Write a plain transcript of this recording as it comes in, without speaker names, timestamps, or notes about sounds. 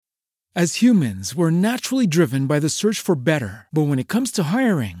As humans, we're naturally driven by the search for better. But when it comes to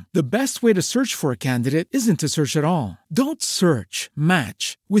hiring, the best way to search for a candidate isn't to search at all. Don't search,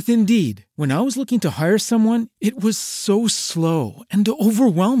 match with Indeed. When I was looking to hire someone, it was so slow and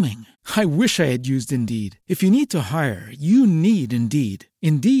overwhelming. I wish I had used Indeed. If you need to hire, you need Indeed.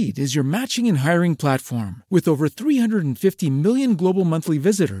 Indeed is your matching and hiring platform with over 350 million global monthly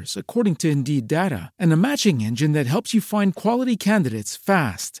visitors, according to Indeed data, and a matching engine that helps you find quality candidates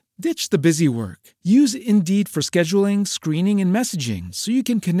fast. Ditch the busy work. Use Indeed for scheduling, screening, and messaging so you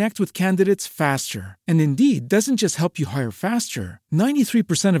can connect with candidates faster. And Indeed doesn't just help you hire faster.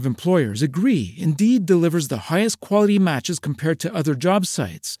 93% of employers agree Indeed delivers the highest quality matches compared to other job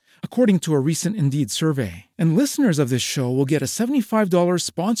sites, according to a recent Indeed survey. And listeners of this show will get a $75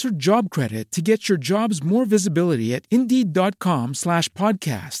 sponsored job credit to get your jobs more visibility at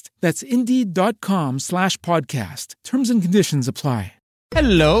Indeed.com/podcast. That's Indeed.com/podcast. Terms and conditions apply.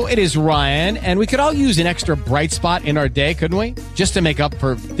 Hello, it is Ryan, and we could all use an extra bright spot in our day, couldn't we? Just to make up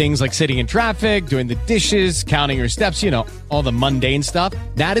for things like sitting in traffic, doing the dishes, counting your steps, all the mundane stuff.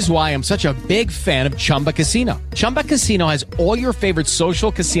 That is why I'm such a big fan of Chumba Casino. Chumba Casino has all your favorite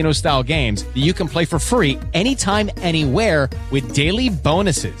social casino-style games that you can play for free anytime, anywhere with daily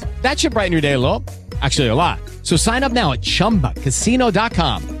bonuses. That should brighten your day a little. Actually, a lot. So sign up now at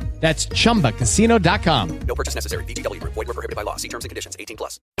ChumbaCasino.com. That's ChumbaCasino.com. No purchase necessary. VGW Group. Void where prohibited by law. See terms and conditions.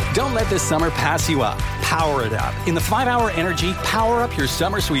 18+. Don't let this summer pass you up. Power it up. In the 5-Hour Energy Power Up Your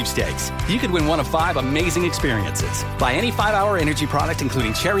Summer Sweepstakes, you could win one of 5 amazing experiences. Buy any 5-Hour Energy product,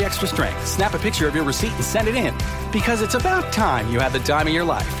 including Cherry Extra Strength. Snap a picture of your receipt and send it in. Because it's about time you had the time of your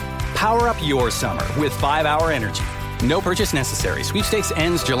life. Power up your summer with 5-Hour Energy. No purchase necessary. Sweepstakes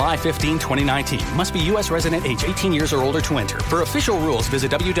ends July 15, 2019. Must be U.S. resident age 18 years or older to enter. For official rules,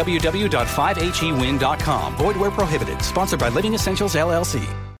 visit www.5hewin.com. Void where prohibited. Sponsored by Living Essentials, LLC.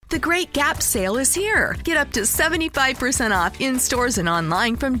 The Great Gap Sale is here. Get up to 75% off in stores and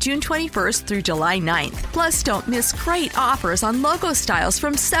online from June 21st through July 9th. Plus, don't miss great offers on logo styles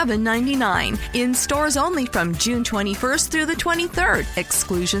from $7.99. In stores only from June 21st through the 23rd.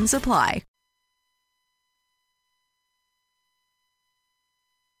 Exclusions apply.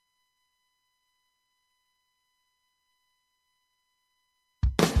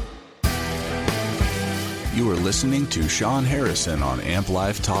 You are listening to Sean Harrison on Amp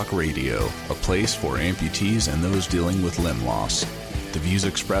Life Talk Radio, a place for amputees and those dealing with limb loss. The views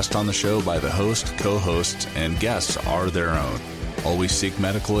expressed on the show by the host, co-hosts, and guests are their own. Always seek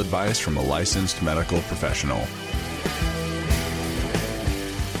medical advice from a licensed medical professional.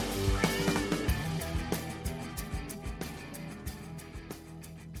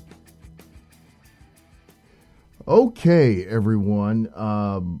 Okay, everyone.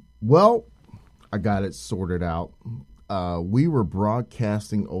 I got it sorted out. We were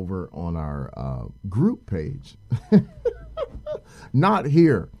broadcasting over on our group page, not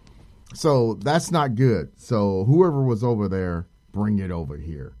here. So that's not good. So whoever was over there, bring it over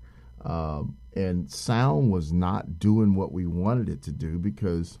here. And sound was not doing what we wanted it to do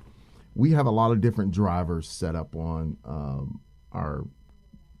because we have a lot of different drivers set up on our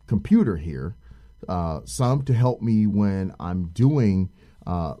computer here. Some to help me when I'm doing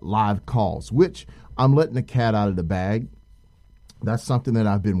live calls, which I'm letting the cat out of the bag. That's something that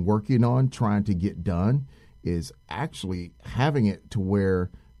I've been working on, trying to get done, is actually having it to where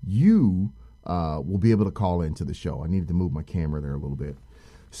you will be able to call into the show. I needed to move my camera there a little bit.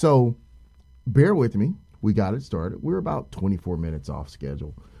 So bear with me. We got it started. We're about 24 minutes off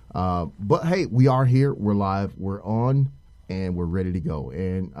schedule. But hey, we are here. We're live. We're on. And we're ready to go.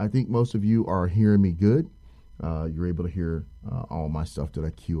 And I think most of you are hearing me good. You're able to hear all my stuff that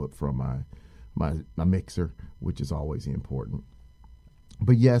I queue up from my mixer, which is always important.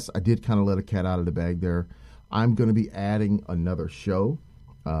 But yes, I did kind of let a cat out of the bag there. I'm going to be adding another show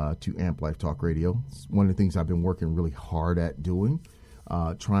to Amp Life Talk Radio. It's one of the things I've been working really hard at doing,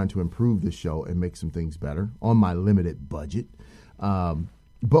 trying to improve the show and make some things better on my limited budget.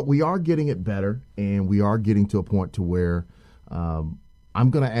 But we are getting it better, and we are getting to a point to where I'm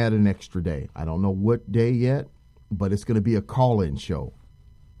going to add an extra day. I don't know what day yet, but it's going to be a call-in show.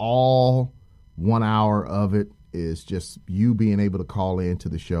 All 1 hour of it is just you being able to call in to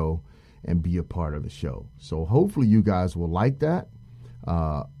the show and be a part of the show. So hopefully you guys will like that.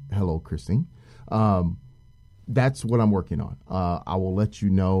 Hello, Christine. That's what I'm working on. I will let you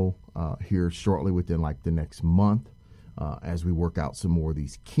know here shortly within like the next month as we work out some more of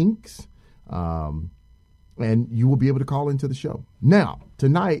these kinks. And you will be able to call into the show. Now,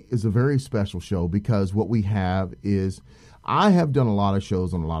 tonight is a very special show because what we have is I have done a lot of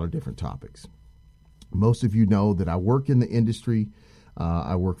shows on a lot of different topics. Most of you know that I work in the industry.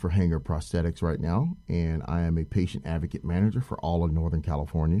 I work for Hanger Prosthetics right now, and I am a patient advocate manager for all of Northern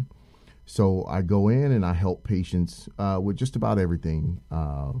California. So I go in and I help patients with just about everything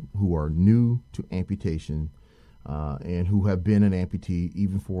who are new to amputation and who have been an amputee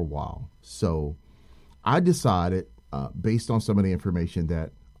even for a while. So I decided, based on some of the information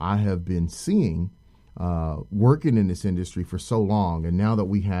that I have been seeing working in this industry for so long, and now that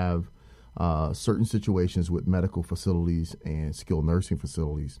we have certain situations with medical facilities and skilled nursing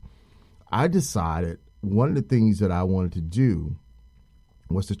facilities, I decided one of the things that I wanted to do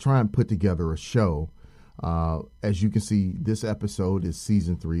was to try and put together a show. As you can see, this episode is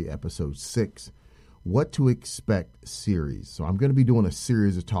season 3, episode 6, What to Expect series. So I'm going to be doing a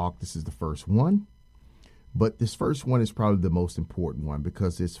series of talk. This is the first one, but this first one is probably the most important one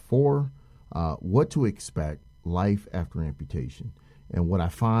because it's for what to expect life after amputation. And what I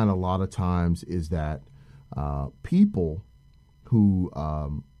find a lot of times is that people who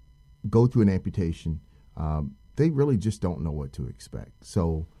go through an amputation, they really just don't know what to expect.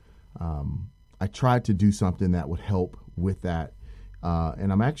 So I tried to do something that would help with that.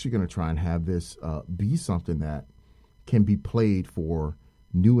 And I'm actually going to try and have this be something that can be played for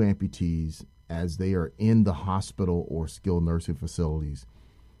new amputees as they are in the hospital or skilled nursing facilities.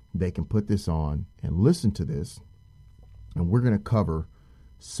 They can put this on and listen to this. And we're going to cover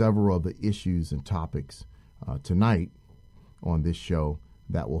several of the issues and topics tonight on this show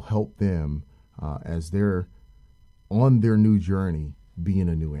that will help them as they're on their new journey being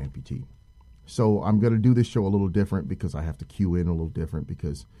a new amputee. So I'm going to do this show a little different because I have to cue in a little different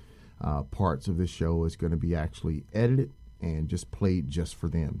because parts of this show is going to be actually edited and just played just for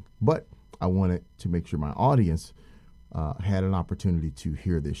them. But I wanted to make sure my audience had an opportunity to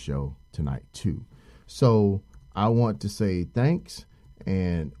hear this show tonight too. So I want to say thanks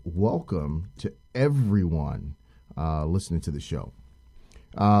and welcome to everyone listening to the show.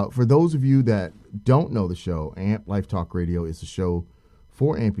 For those of you that don't know the show, Amp Life Talk Radio is a show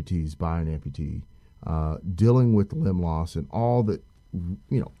for amputees by an amputee, dealing with limb loss and all the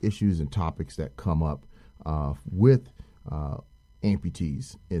issues and topics that come up with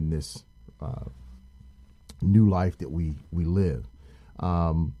amputees in this new life that we live.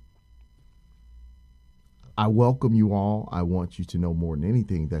 I welcome you all. I want you to know more than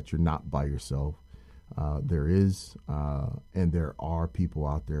anything that you're not by yourself. There is and there are people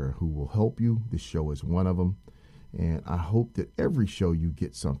out there who will help you. This show is one of them. And I hope that every show you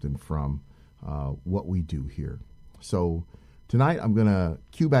get something from what we do here. So tonight I'm going to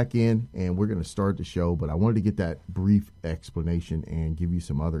cue back in and we're going to start the show. But I wanted to get that brief explanation and give you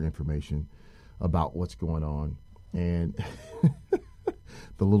some other information about what's going on. And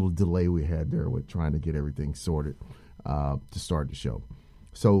the little delay we had there with trying to get everything sorted to start the show.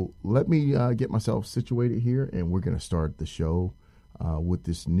 So let me get myself situated here, and we're going to start the show with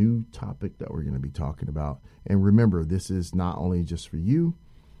this new topic that we're going to be talking about. And remember, this is not only just for you,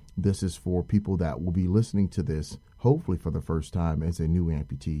 this is for people that will be listening to this, hopefully for the first time as a new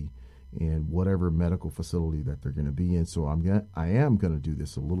amputee in whatever medical facility that they're going to be in. So I am going to do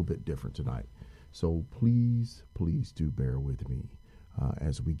this a little bit different tonight. So please do bear with me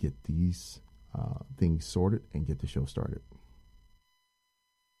as we get these things sorted and get the show started.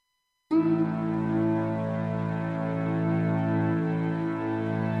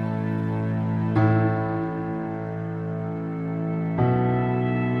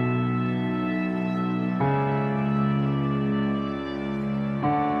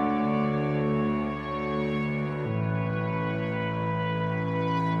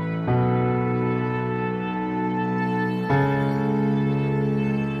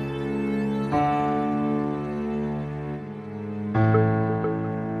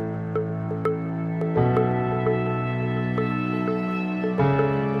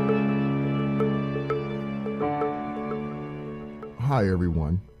 Hi,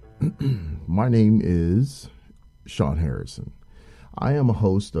 everyone. My name is Sean Harrison. I am a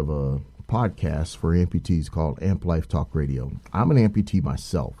host of a podcast for amputees called Amp Life Talk Radio. I'm an amputee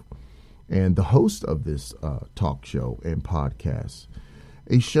myself and the host of this talk show and podcast,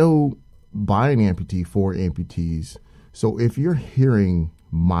 a show by an amputee for amputees. So if you're hearing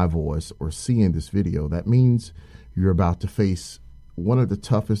my voice or seeing this video, that means you're about to face one of the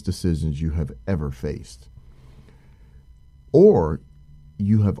toughest decisions you have ever faced. Or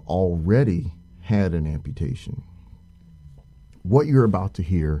you have already had an amputation. What you're about to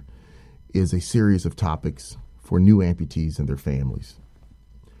hear is a series of topics for new amputees and their families.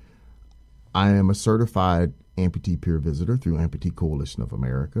 I am a certified amputee peer visitor through Amputee Coalition of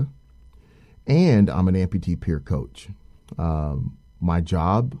America, and I'm an amputee peer coach. My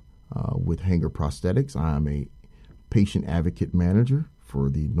job with Hanger Prosthetics, I'm a patient advocate manager for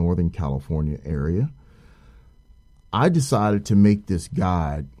the Northern California area. I decided to make this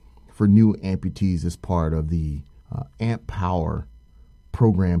guide for new amputees as part of the AMP Power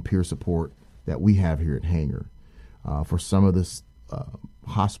program peer support that we have here at Hanger for some of the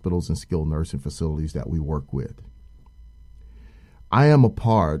hospitals and skilled nursing facilities that we work with. I am a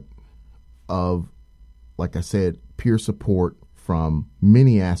part of, like I said, peer support from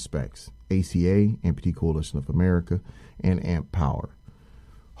many aspects, ACA, Amputee Coalition of America, and AMP Power.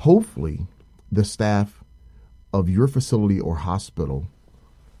 Hopefully, the staff of your facility or hospital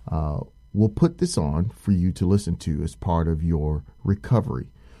will put this on for you to listen to as part of your recovery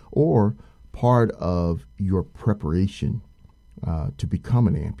or part of your preparation to become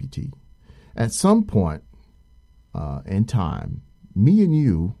an amputee. At some point in time, me and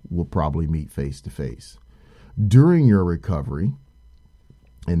you will probably meet face to face. During your recovery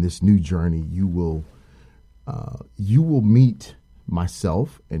and this new journey, you will meet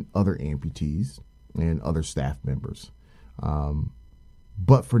myself and other amputees and other staff members.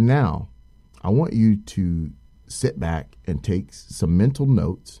 But for now, I want you to sit back and take some mental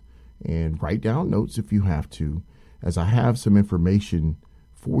notes and write down notes if you have to, as I have some information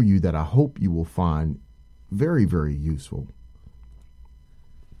for you that I hope you will find very, very useful.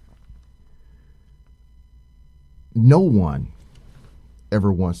 No one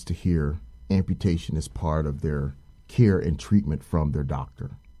ever wants to hear amputation as part of their care and treatment from their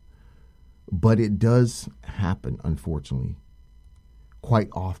doctor. But it does happen, unfortunately, quite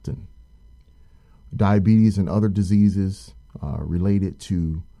often. Diabetes and other diseases related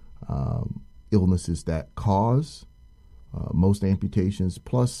to illnesses that cause most amputations,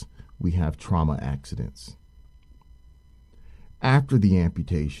 plus we have trauma accidents. After the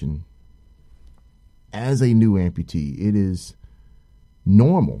amputation, as a new amputee, it is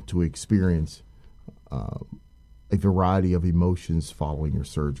normal to experience a variety of emotions following your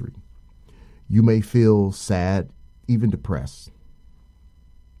surgery. You may feel sad, even depressed.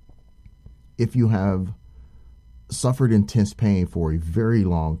 If you have suffered intense pain for a very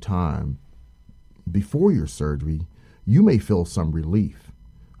long time before your surgery, you may feel some relief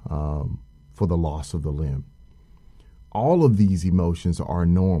for the loss of the limb. All of these emotions are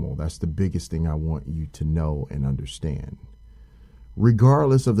normal. That's the biggest thing I want you to know and understand.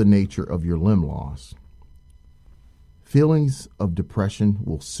 Regardless of the nature of your limb loss, feelings of depression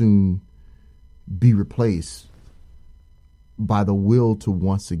will soon be replaced by the will to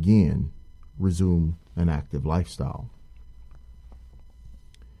once again resume an active lifestyle.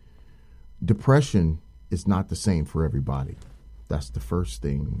 Depression is not the same for everybody. That's the first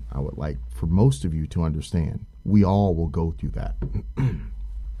thing I would like for most of you to understand. We all will go through that.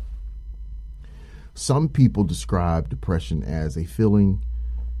 Some people describe depression as a feeling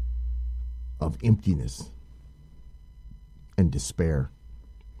of emptiness and despair.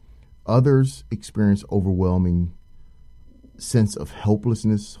 Others experience overwhelming sense of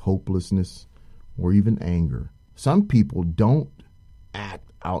helplessness, hopelessness, or even anger. Some people don't act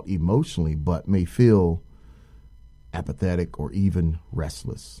out emotionally, but may feel apathetic or even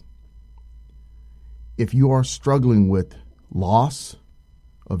restless. If you are struggling with loss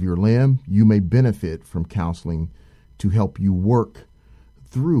of your limb, you may benefit from counseling to help you work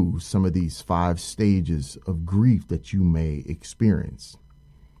through some of these 5 stages of grief that you may experience.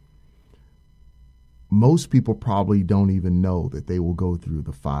 Most people probably don't even know that they will go through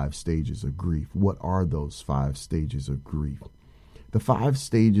the 5 stages of grief. What are those 5 stages of grief? The 5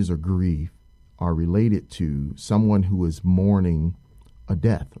 stages of grief are related to someone who is mourning a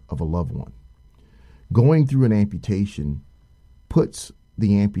death of a loved one. Going through an amputation puts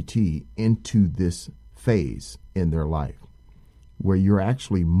the amputee into this phase in their life where you're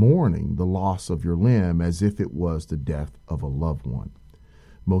actually mourning the loss of your limb as if it was the death of a loved one.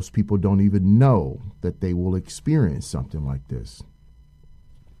 Most people don't even know that they will experience something like this.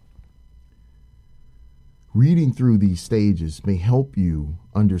 Reading through these stages may help you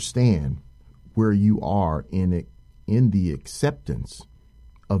understand where you are in the acceptance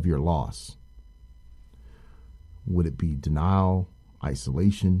of your loss. Would it be denial,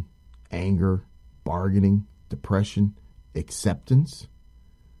 isolation, anger, bargaining, depression, acceptance?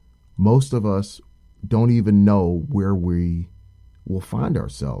 Most of us don't even know where we will find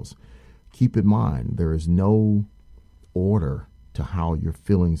ourselves. Keep in mind, there is no order to how your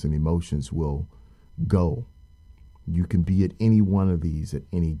feelings and emotions will go. You can be at any one of these at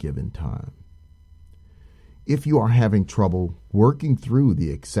any given time. If you are having trouble working through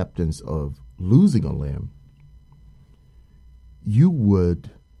the acceptance of losing a limb, you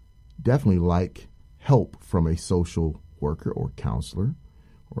would definitely like help from a social worker or counselor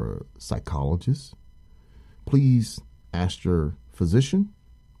or a psychologist please ask your physician,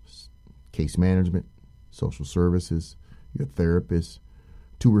 case management, social services, your therapist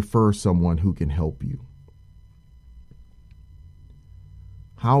to refer someone who can help you.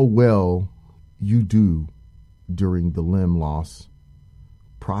 How well you do during the limb loss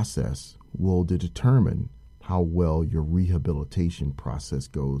process will determine how well your rehabilitation process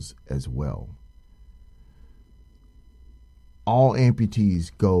goes as well. All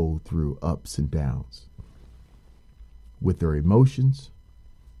amputees go through ups and downs with their emotions.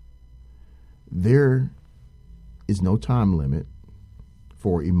 There is no time limit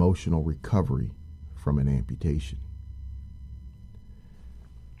for emotional recovery from an amputation.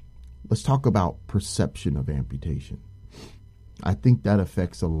 Let's talk about perception of amputation. I think that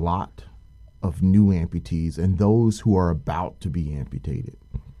affects a lot of new amputees and those who are about to be amputated.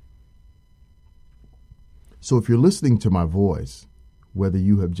 So if you're listening to my voice, whether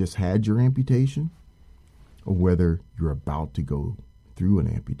you have just had your amputation or whether you're about to go through an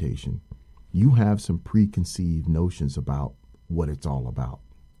amputation, you have some preconceived notions about what it's all about.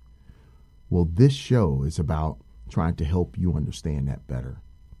 Well, this show is about trying to help you understand that better.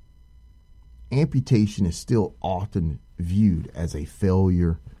 Amputation is still often viewed as a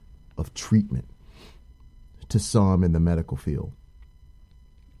failure of treatment to some in the medical field,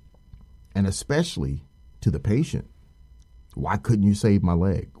 and especially to the patient. Why couldn't you save my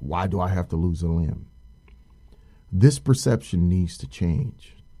leg? Why do I have to lose a limb? This perception needs to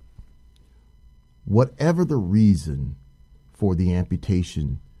change. Whatever the reason for the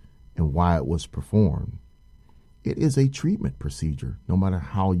amputation and why it was performed, it is a treatment procedure, no matter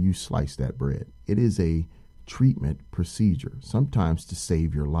how you slice that bread. It is a treatment procedure, sometimes to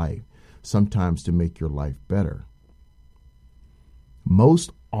save your life, sometimes to make your life better.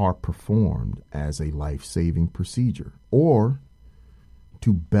 Most are performed as a life-saving procedure or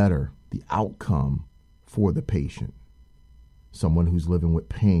to better the outcome for the patient, someone who's living with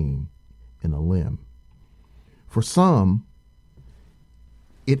pain in a limb. For some,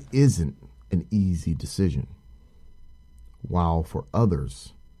 it isn't an easy decision, while for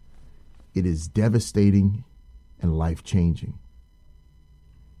others, it is devastating and life-changing.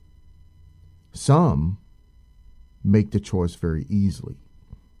 Some make the choice very easily.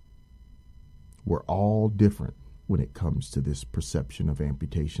 We're all different when it comes to this perception of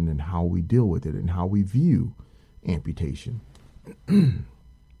amputation and how we deal with it and how we view amputation.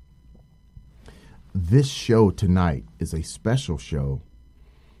 This show tonight is a special show,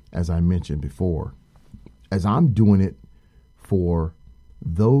 as I mentioned before, as I'm doing it for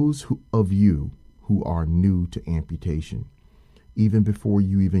those of you who are new to amputation. Even before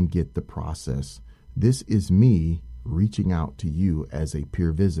you even get the process, this is me reaching out to you as a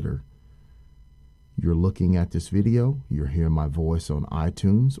peer visitor. You're looking at this video, you're hearing my voice on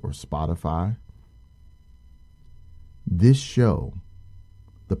iTunes or Spotify. This show,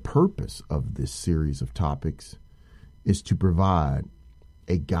 the purpose of this series of topics is to provide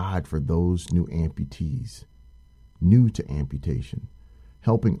a guide for those new amputees, new to amputation,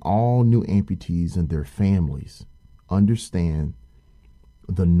 helping all new amputees and their families understand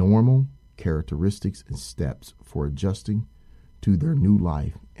the normal characteristics and steps for adjusting to their new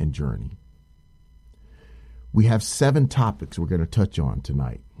life and journey. We have 7 topics we're going to touch on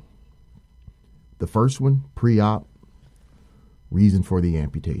tonight. The first one, pre-op, reason for the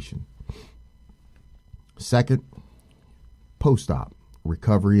amputation. Second, post-op,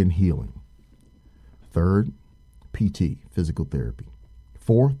 recovery and healing. Third, PT, physical therapy.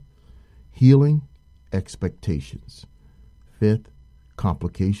 Fourth, healing expectations. Fifth,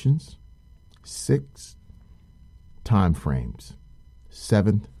 complications. Sixth, time frames.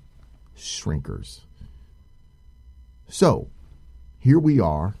 Seventh, shrinkers. So, here we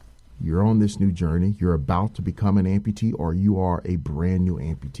are. You're on this new journey. You're about to become an amputee, or you are a brand new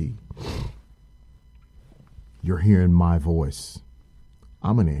amputee. You're hearing my voice.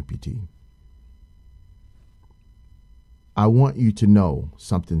 I'm an amputee. I want you to know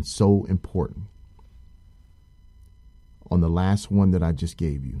something so important. On the last one that I just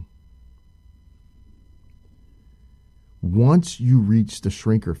gave you, once you reach the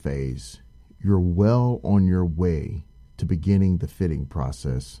shrinker phase, you're well on your way to beginning the fitting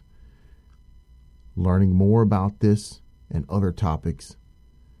process. Learning more about this and other topics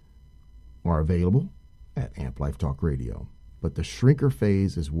are available at Amp Life Talk Radio. But the shrinker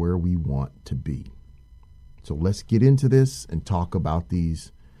phase is where we want to be. So let's get into this and talk about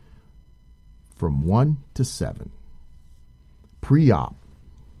these from 1 to 7. Pre-op,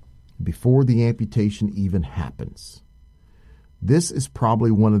 before the amputation even happens. This is probably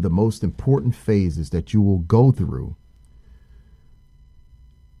one of the most important phases that you will go through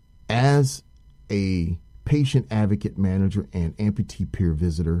as a patient advocate manager and amputee peer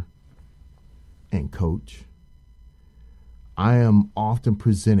visitor and coach, I am often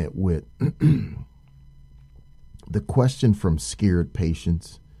presented with the question from scared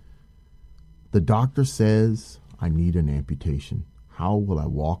patients. The doctor says I need an amputation. How will I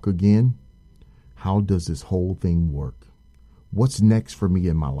walk again? How does this whole thing work? What's next for me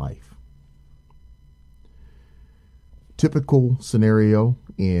in my life? Typical scenario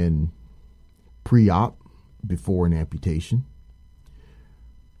in pre-op before an amputation.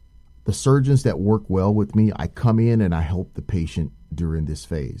 The surgeons that work well with me, I come in and I help the patient during this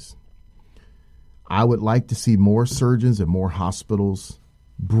phase. I would like to see more surgeons and more hospitals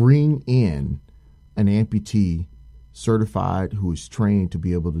bring in an amputee certified who is trained to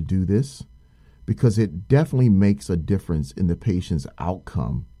be able to do this, because it definitely makes a difference in the patient's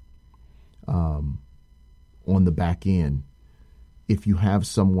outcome on the back end if you have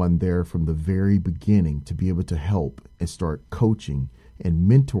someone there from the very beginning to be able to help and start coaching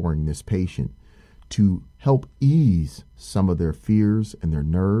and mentoring this patient to help ease some of their fears and their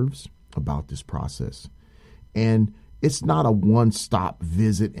nerves about this process. And it's not a one-stop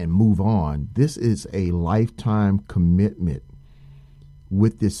visit and move on. This is a lifetime commitment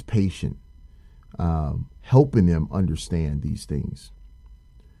with this patient, helping them understand these things.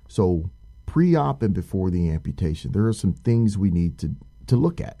 So pre-op and before the amputation, there are some things we need to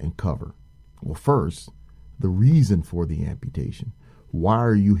look at and cover. Well, first, the reason for the amputation. Why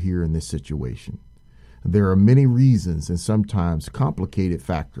are you here in this situation? There are many reasons and sometimes complicated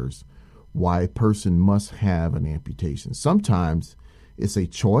factors why a person must have an amputation. Sometimes it's a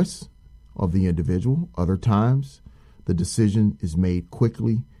choice of the individual. Other times the decision is made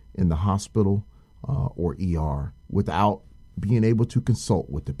quickly in the hospital or ER without being able to consult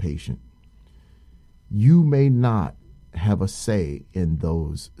with the patient. You may not have a say in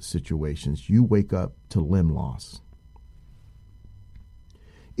those situations. You wake up to limb loss.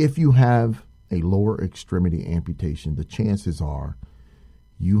 If you have a lower extremity amputation, the chances are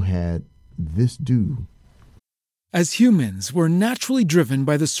you had this due. As humans, we're naturally driven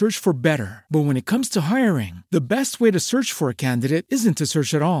by the search for better. But when it comes to hiring, the best way to search for a candidate isn't to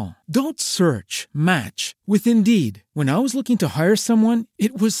search at all. Don't search, match with Indeed. When I was looking to hire someone,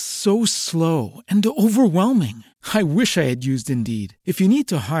 it was so slow and overwhelming. I wish I had used Indeed. If you need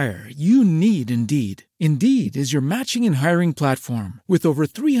to hire, you need Indeed. Indeed is your matching and hiring platform with over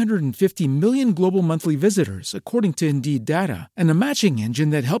 350 million global monthly visitors, according to Indeed data, and a matching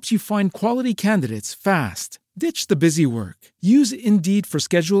engine that helps you find quality candidates fast. Ditch the busy work. Use Indeed for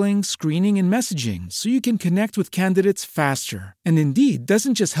scheduling, screening, and messaging so you can connect with candidates faster. And Indeed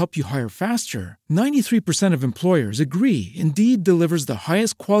doesn't just help you hire faster. 93% of employers agree Indeed delivers the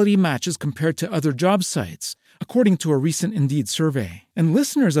highest quality matches compared to other job sites, according to a recent Indeed survey. And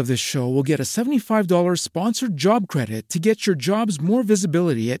listeners of this show will get a $75 sponsored job credit to get your jobs more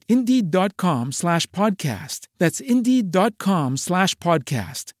visibility at Indeed.com/podcast. That's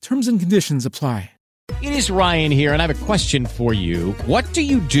Indeed.com/podcast. Terms and conditions apply. It is Ryan here, and I have a question for you. What do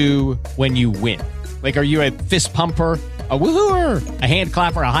you do when you win? Like, are you a fist pumper, a woohooer, a hand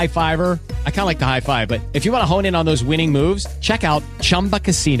clapper, a high fiver? I kind of like the high five, but if you want to hone in on those winning moves, check out Chumba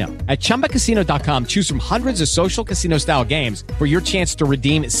Casino. At ChumbaCasino.com, choose from hundreds of social casino-style games for your chance to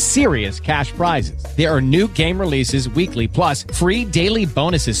redeem serious cash prizes. There are new game releases weekly, plus free daily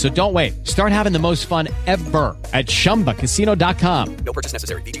bonuses, so don't wait. Start having the most fun ever at ChumbaCasino.com. No purchase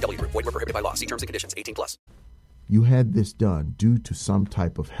necessary. VGW Group. Void where prohibited by law. See terms and conditions. 18+. You had this done due to some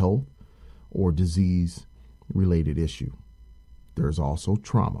type of health or disease-related issue. There's also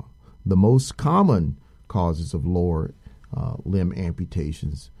trauma. The most common causes of lower limb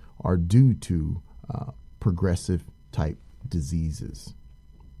amputations are due to progressive type diseases.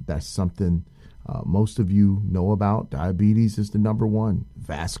 That's something most of you know about. Diabetes is the number one.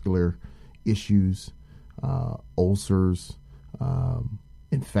 Vascular issues, ulcers,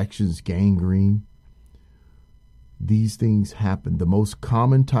 infections, gangrene. These things happen. The most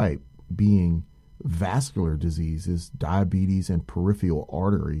common type being vascular diseases, diabetes, and peripheral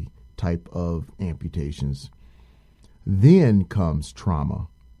artery type of amputations. Then comes trauma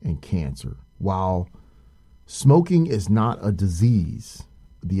and cancer. While smoking is not a disease,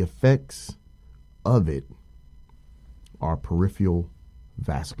 the effects of it are peripheral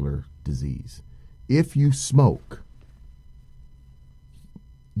vascular disease. If you smoke,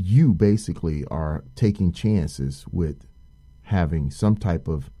 you basically are taking chances with having some type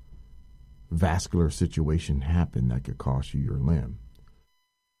of vascular situation happen that could cost you your limb.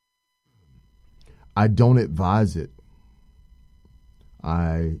 I don't advise it.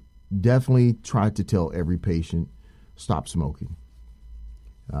 I definitely try to tell every patient, stop smoking.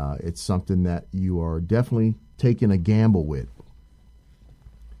 It's something that you are definitely taking a gamble with.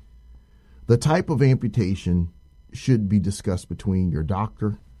 The type of amputation should be discussed between your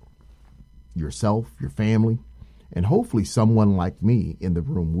doctor, yourself, your family, and hopefully someone like me in the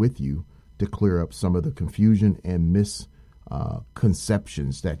room with you to clear up some of the confusion and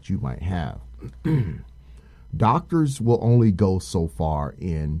misconceptions that you might have. Doctors will only go so far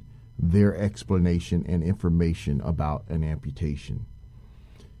in their explanation and information about an amputation.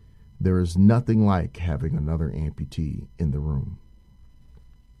 There is nothing like having another amputee in the room.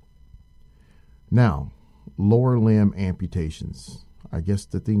 Now, lower limb amputations. I guess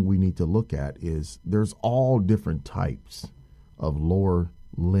the thing we need to look at is there's all different types of lower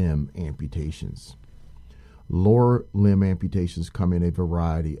limb amputations. Lower limb amputations come in a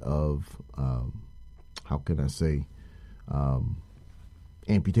variety of,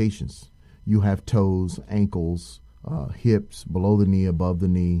 amputations. You have toes, ankles, hips, below the knee, above the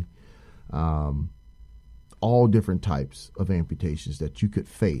knee, all different types of amputations that you could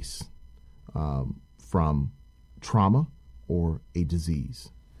face from trauma or a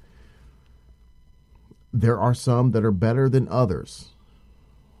disease. There are some that are better than others.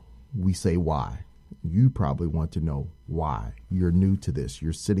 We say why. You probably want to know why. You're new to this.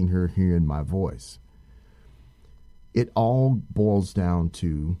 You're sitting here hearing my voice. It all boils down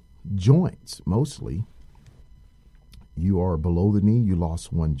to joints, mostly. You are below the knee, you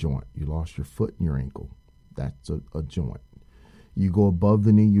lost one joint. You lost your foot and your ankle. That's a joint. You go above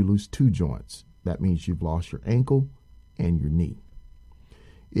the knee, you lose two joints. That means you've lost your ankle and your knee.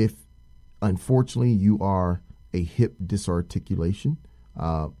 If, unfortunately, you are a hip disarticulation,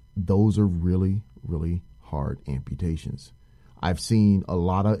 those are really, really hard amputations. I've seen a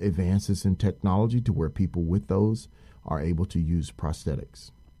lot of advances in technology to where people with those are able to use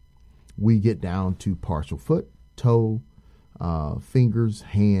prosthetics. We get down to partial foot, toe, fingers,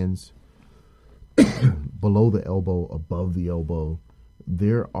 hands, below the elbow, above the elbow.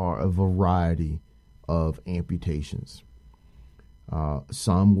 There are a variety of amputations.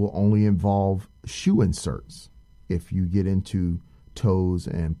 Some will only involve shoe inserts if you get into toes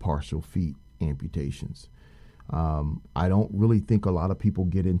and partial feet amputations. I don't really think a lot of people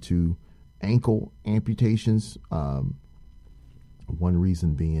get into ankle amputations. One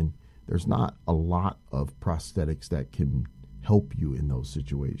reason being there's not a lot of prosthetics that can help you in those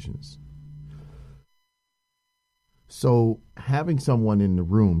situations. So having someone in the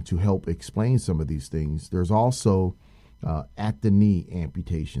room to help explain some of these things, there's also at the knee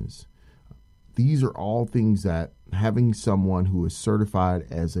amputations. These are all things that having someone who is certified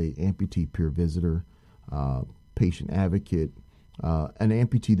as a amputee peer visitor, patient advocate, an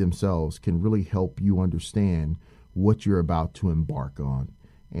amputee themselves can really help you understand what you're about to embark on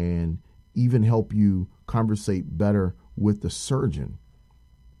and even help you conversate better with the surgeon.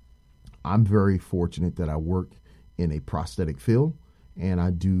 I'm very fortunate that I work in a prosthetic field, and I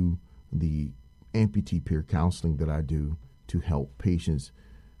do the amputee peer counseling that I do to help patients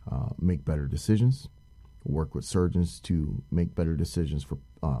make better decisions, work with surgeons to make better decisions for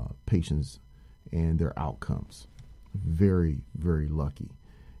patients and their outcomes. Very, very lucky.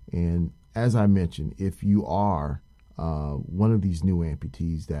 And as I mentioned, if you are one of these new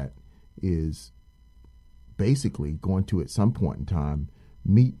amputees that is basically going to at some point in time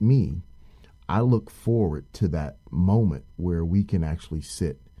meet me, I look forward to that moment where we can actually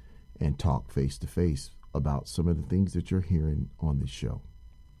sit and talk face to face about some of the things that you're hearing on this show.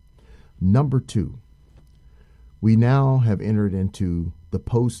 Number 2, we now have entered into the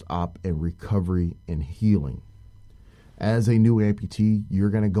post-op and recovery and healing. As a new amputee,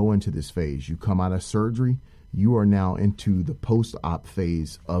 you're going to go into this phase. You come out of surgery, you are now into the post-op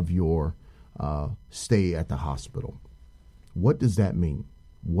phase of your stay at the hospital. What does that mean?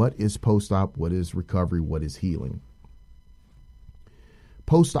 What is post-op? What is recovery? What is healing?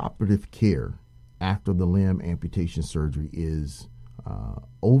 Post-operative care after the limb amputation surgery is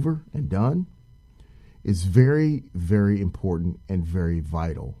over and done is very, very important and very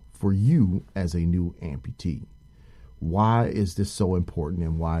vital for you as a new amputee. Why is this so important,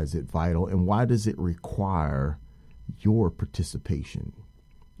 and why is it vital, and why does it require your participation?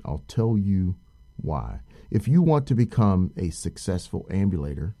 I'll tell you why. If you want to become a successful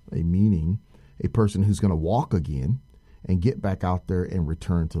ambulator, meaning a person who's going to walk again and get back out there and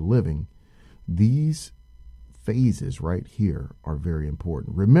return to living, these phases right here are very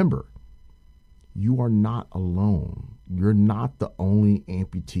important. Remember, you are not alone. You're not the only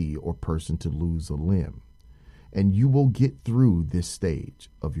amputee or person to lose a limb, and you will get through this stage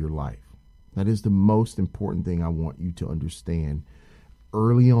of your life. That is the most important thing I want you to understand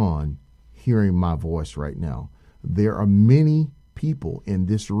early on hearing my voice right now. There are many people in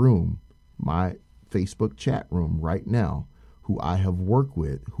this room, my Facebook chat room right now, who I have worked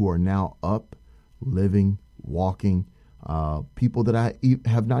with, who are now up, living, walking, people that I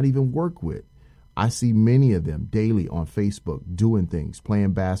have not even worked with. I see many of them daily on Facebook doing things,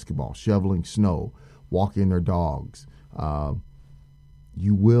 playing basketball, shoveling snow, walking their dogs.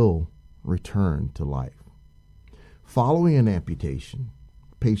 You will return to life. Following an amputation,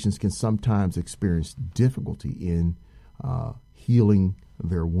 patients can sometimes experience difficulty in healing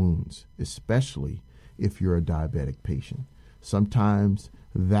their wounds, especially if you're a diabetic patient. Sometimes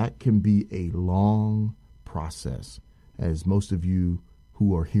that can be a long process. As most of you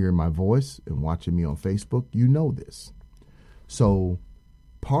who are hearing my voice and watching me on Facebook, you know this. So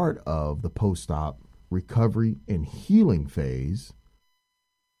part of the post-op recovery and healing phase,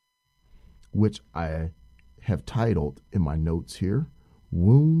 which I have titled in my notes here,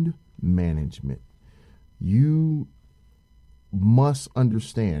 wound management. You must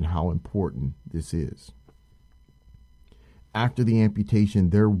understand how important this is. After the amputation,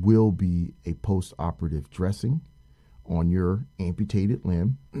 there will be a post-operative dressing on your amputated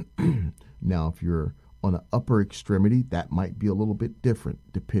limb. Now, if you're on the upper extremity, that might be a little bit different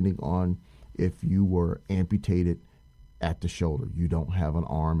depending on if you were amputated at the shoulder. You don't have an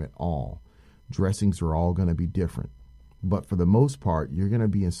arm at all. Dressings are all going to be different. But for the most part, you're going to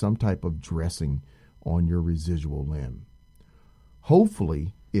be in some type of dressing on your residual limb.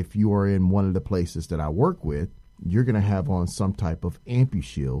 Hopefully, if you are in one of the places that I work with, you're going to have on some type of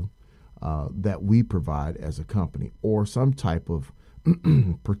AmpuShield that we provide as a company, or some type of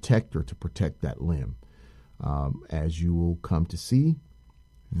protector to protect that limb. As you will come to see,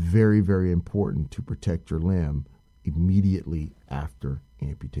 very, very important to protect your limb immediately after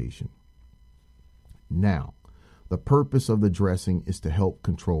amputation. Now, the purpose of the dressing is to help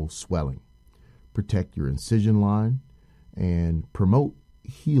control swelling, protect your incision line, and promote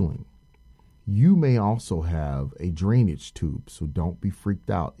healing. You may also have a drainage tube, so don't be freaked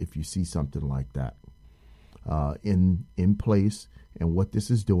out if you see something like that in place. And what this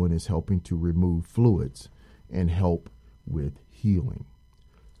is doing is helping to remove fluids and help with healing.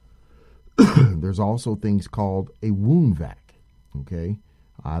 There's also things called a wound vac. Okay,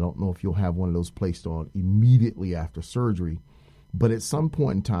 I don't know if you'll have one of those placed on immediately after surgery, but at some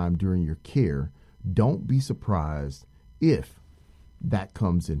point in time during your care, don't be surprised if that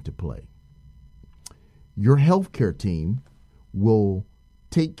comes into play. Your healthcare team will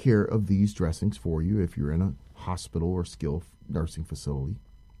take care of these dressings for you if you're in a hospital or skilled nursing facility.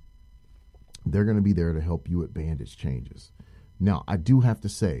 They're going to be there to help you with bandage changes. Now, I do have to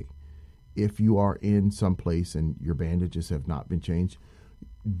say, if you are in some place and your bandages have not been changed,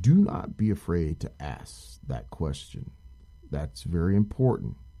 do not be afraid to ask that question. That's very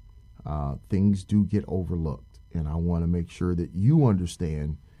important. Things do get overlooked, and I want to make sure that you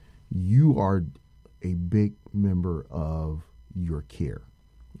understand you are a big member of your care,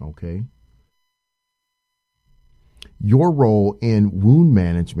 okay? Your role in wound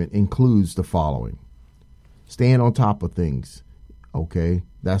management includes the following. Staying on top of things, okay?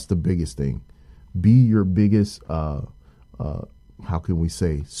 That's the biggest thing. Be your biggest, how can we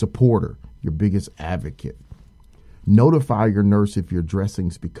say, supporter, your biggest advocate. Notify your nurse if your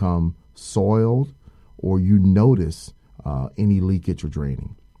dressings become soiled or you notice any leakage or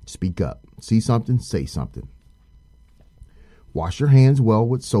draining. Speak up. See something, say something. Wash your hands well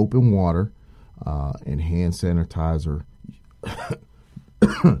with soap and water and hand sanitizer.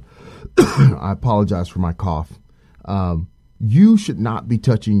 I apologize for my cough. You should not be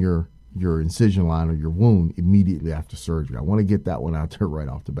touching your incision line or your wound immediately after surgery. I want to get that one out there right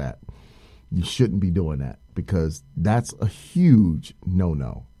off the bat. You shouldn't be doing that because that's a huge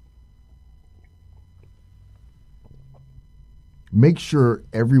no-no. Make sure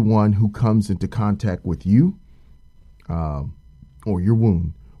everyone who comes into contact with you or your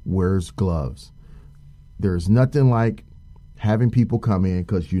wound wears gloves. There's nothing like having people come in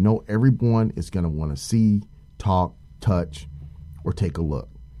because you know everyone is going to want to see, talk, touch, or take a look.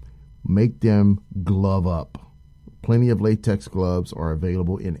 Make them glove up. Plenty of latex gloves are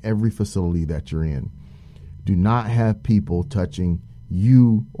available in every facility that you're in. Do not have people touching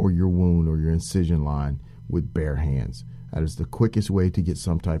you or your wound or your incision line with bare hands. That is the quickest way to get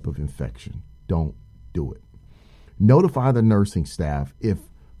some type of infection. Don't do it. Notify the nursing staff if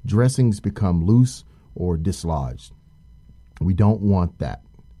dressings become loose or dislodged. We don't want that,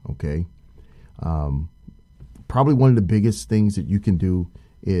 okay? Probably one of the biggest things that you can do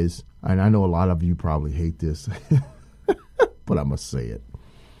is, and I know a lot of you probably hate this, but I must say it.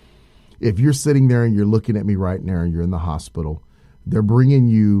 If you're sitting there and you're looking at me right now and you're in the hospital, they're bringing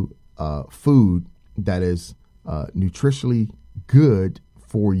you food that is nutritionally good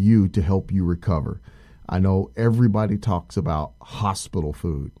for you to help you recover. I know everybody talks about hospital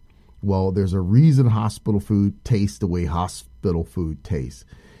food. Well, there's a reason hospital food tastes the way hospital food tastes.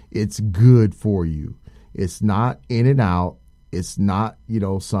 It's good for you. It's not in and out. It's not,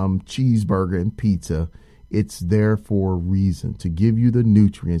 some cheeseburger and pizza. It's there for a reason, to give you the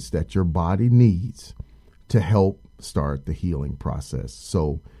nutrients that your body needs to help start the healing process.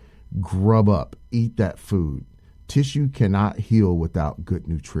 So grub up, eat that food. Tissue cannot heal without good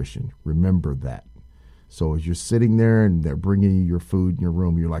nutrition. Remember that. So as you're sitting there and they're bringing you your food in your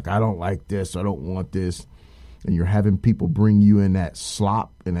room, you're like, I don't like this, I don't want this. And you're having people bring you in that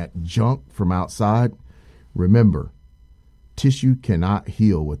slop and that junk from outside. Remember, tissue cannot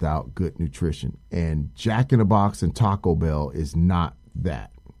heal without good nutrition. And Jack in the Box and Taco Bell is not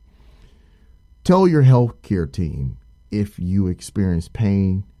that. Tell your healthcare team if you experience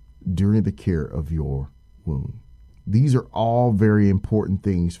pain during the care of your wound. These are all very important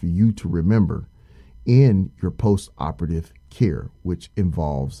things for you to remember in your post-operative care, which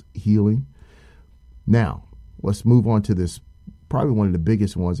involves healing. Now, let's move on to this, probably one of the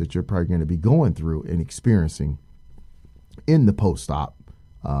biggest ones that you're probably going to be going through and experiencing in the post-op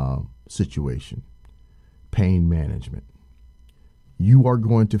situation, pain management. You are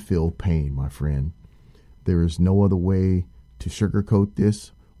going to feel pain, my friend. There is no other way to sugarcoat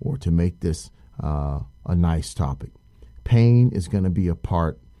this or to make this a nice topic. Pain is going to be a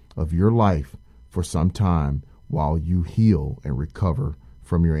part of your life for some time while you heal and recover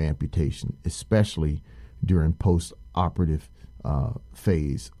from your amputation, especially during post-operative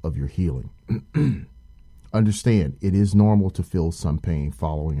phase of your healing. Understand, it is normal to feel some pain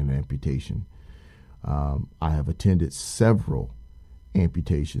following an amputation. I have attended several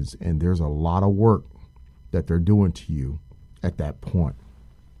amputations, and there's a lot of work that they're doing to you at that point.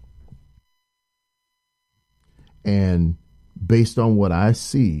 And based on what I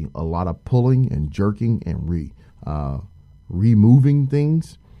see, a lot of pulling and jerking and removing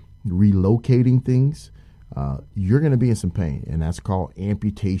things, relocating things, you're going to be in some pain, and that's called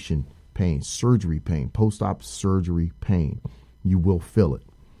amputation pain, surgery pain, post-op surgery pain. You will feel it.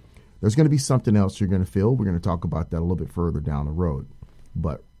 There's going to be something else you're going to feel. We're going to talk about that a little bit further down the road.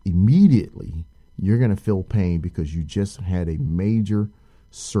 But immediately, you're going to feel pain because you just had a major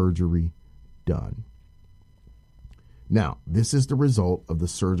surgery done. Now, this is the result of the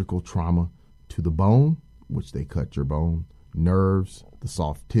surgical trauma to the bone, which they cut your bone, nerves, the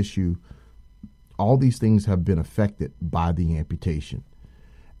soft tissue. All these things have been affected by the amputation.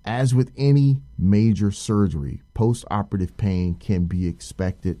 As with any major surgery, post-operative pain can be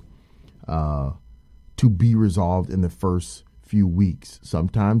expected to be resolved in the first few weeks.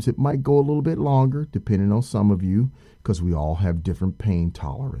 Sometimes it might go a little bit longer, depending on some of you, because we all have different pain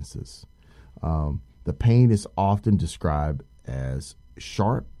tolerances. The pain is often described as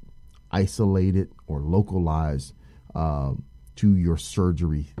sharp, isolated, or localized to your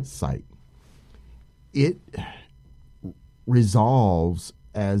surgery site. It resolves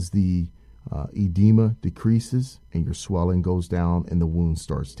as the edema decreases and your swelling goes down and the wound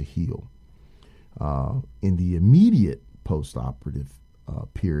starts to heal. In the immediate post-operative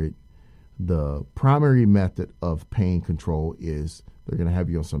period, the primary method of pain control is they're going to have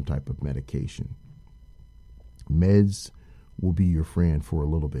you on some type of medication. Meds will be your friend for a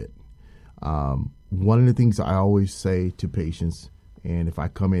little bit. One of the things I always say to patients, and if I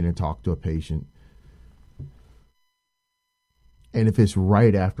come in and talk to a patient, and if it's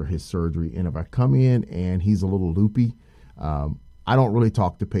right after his surgery, and if I come in and he's a little loopy, I don't really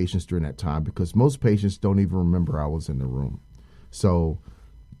talk to patients during that time because most patients don't even remember I was in the room. So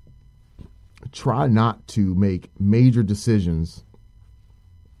try not to make major decisions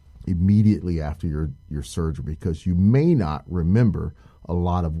immediately after your surgery because you may not remember a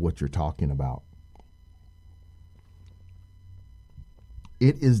lot of what you're talking about.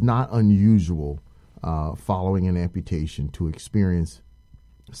 It is not unusual following an amputation to experience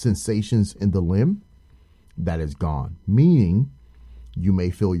sensations in the limb that is gone, meaning you may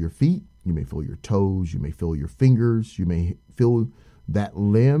feel your feet, you may feel your toes, you may feel your fingers, you may feel that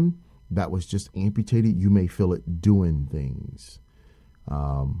limb that was just amputated, you may feel it doing things.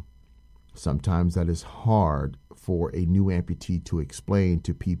 Sometimes that is hard for a new amputee to explain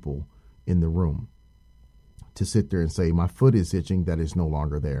to people in the room. To sit there and say, my foot is itching, that is no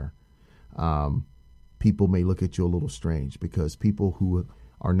longer there. People may look at you a little strange because people who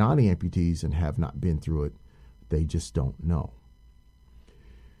are not amputees and have not been through it, they just don't know.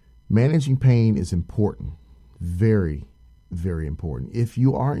 Managing pain is important, very, very important. If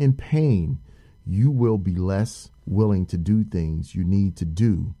you are in pain, you will be less willing to do things you need to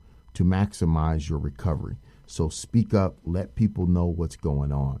do to maximize your recovery. So speak up, let people know what's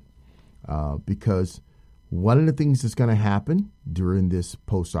going on. Because one of the things that's going to happen during this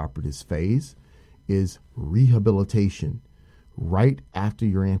post-operative phase is rehabilitation. Right after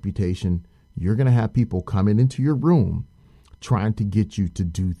your amputation, you're going to have people coming into your room trying to get you to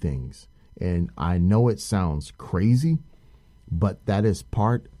do things. And I know it sounds crazy, but that is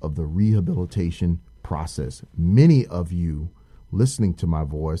part of the rehabilitation process. Many of you listening to my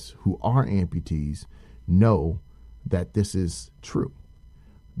voice who are amputees know that this is true.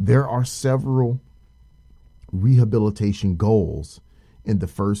 There are several rehabilitation goals in the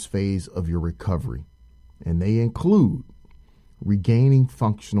first phase of your recovery, and they include regaining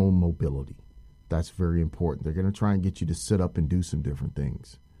functional mobility. That's very important. They're going to try and get you to sit up and do some different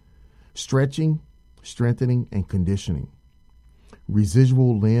things. Stretching, strengthening, and conditioning.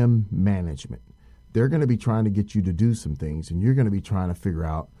 Residual limb management. They're going to be trying to get you to do some things, and you're going to be trying to figure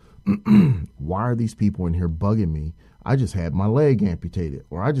out, why are these people in here bugging me? I just had my leg amputated,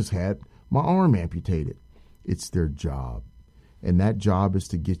 or I just had my arm amputated. It's their job. And that job is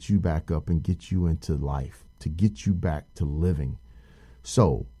to get you back up and get you into life, to get you back to living.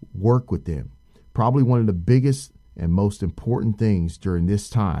 So work with them. Probably one of the biggest and most important things during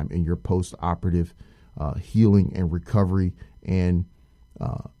this time in your post-operative healing and recovery and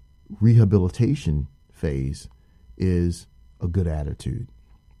rehabilitation phase is a good attitude.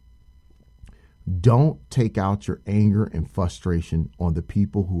 Don't take out your anger and frustration on the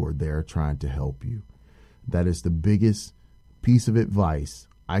people who are there trying to help you. That is the biggest piece of advice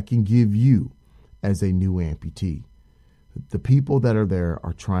I can give you as a new amputee. The people that are there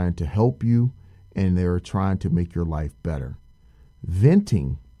are trying to help you, and they're trying to make your life better.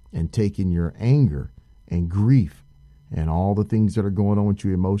 Venting and taking your anger and grief and all the things that are going on with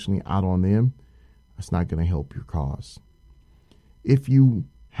you emotionally out on them, that's not going to help your cause. If you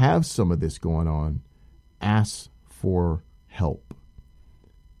have some of this going on, ask for help.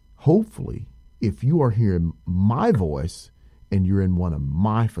 Hopefully, if you are hearing my voice and you're in one of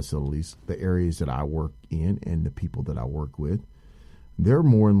my facilities, the areas that I work in and the people that I work with, they're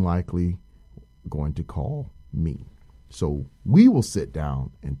more than likely going to call me. So we will sit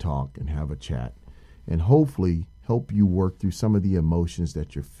down and talk and have a chat and hopefully help you work through some of the emotions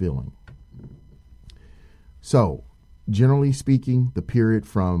that you're feeling. So generally speaking, the period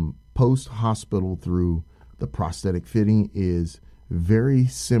from post-hospital through the prosthetic fitting is very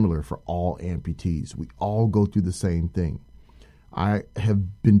similar for all amputees. We all go through the same thing. I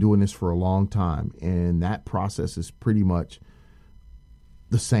have been doing this for a long time, and that process is pretty much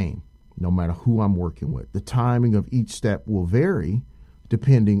the same, no matter who I'm working with. The timing of each step will vary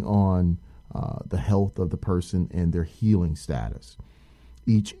depending on the health of the person and their healing status.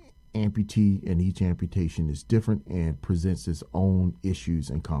 Each amputee and each amputation is different and presents its own issues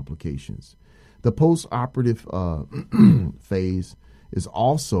and complications. The post-operative phase is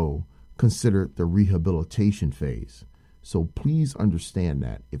also considered the rehabilitation phase. So please understand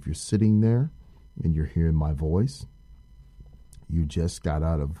that if you're sitting there and you're hearing my voice, you just got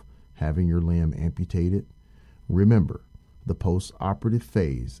out of having your limb amputated, remember, the post-operative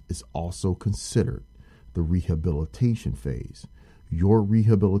phase is also considered the rehabilitation phase. Your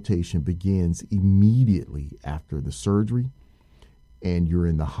rehabilitation begins immediately after the surgery, and you're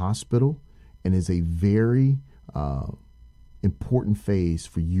in the hospital, and is a very important phase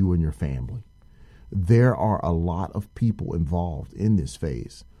for you and your family. There are a lot of people involved in this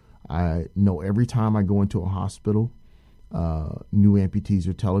phase. I know every time I go into a hospital, new amputees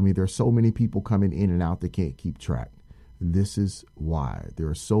are telling me there's so many people coming in and out they can't keep track. This is why. There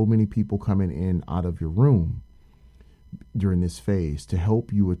are so many people coming in and out of your room during this phase to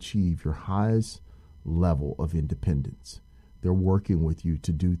help you achieve your highest level of independence. They're working with you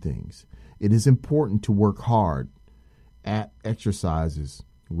to do things. It is important to work hard at exercises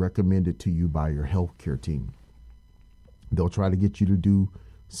recommended to you by your healthcare team. They'll try to get you to do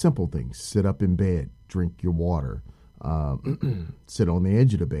simple things. Sit up in bed, drink your water, sit on the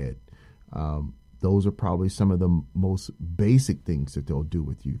edge of the bed. Those are probably some of the most basic things that they'll do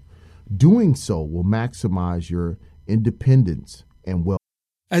with you. Doing so will maximize your independence and well.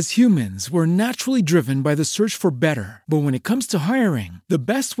 As humans, we're naturally driven by the search for better. But when it comes to hiring, the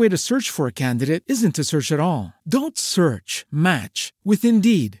best way to search for a candidate isn't to search at all. Don't search, match with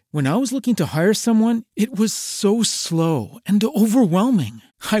Indeed. When I was looking to hire someone, it was so slow and overwhelming.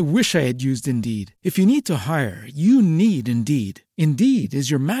 I wish I had used Indeed. If you need to hire, you need Indeed. Indeed is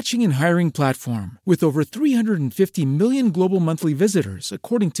your matching and hiring platform with over 350 million global monthly visitors,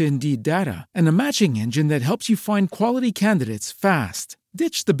 according to Indeed data, and a matching engine that helps you find quality candidates fast.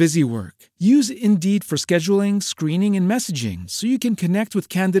 Ditch the busy work. Use Indeed for scheduling, screening, and messaging so you can connect with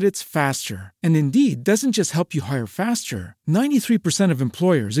candidates faster. And Indeed doesn't just help you hire faster. 93% of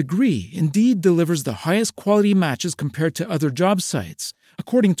employers agree Indeed delivers the highest quality matches compared to other job sites,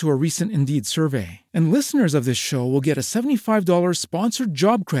 according to a recent Indeed survey. And listeners of this show will get a $75 sponsored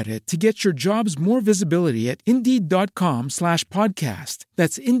job credit to get your jobs more visibility at Indeed.com/podcast.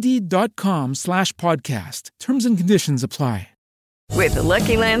 That's Indeed.com/podcast. Terms and conditions apply. With the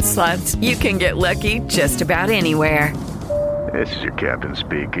Lucky Land Slots, you can get lucky just about anywhere. This is your captain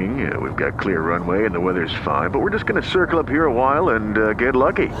speaking. We've got clear runway and the weather's fine, but we're just going to circle up here a while and get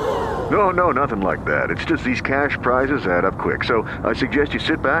lucky. No, nothing like that. It's just these cash prizes add up quick. So I suggest you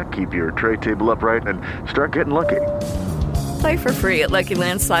sit back, keep your tray table upright, and start getting lucky. Play for free at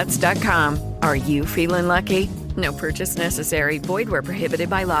LuckyLandSlots.com. Are you feeling lucky? No purchase necessary. Void where prohibited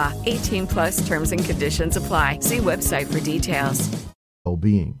by law. 18+ terms and conditions apply. See website for details.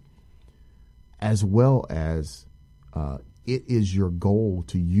 Well-being, as well as it is your goal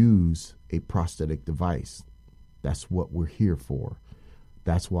to use a prosthetic device. That's what we're here for.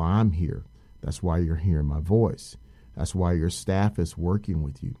 That's why I'm here. That's why you're hearing my voice. That's why your staff is working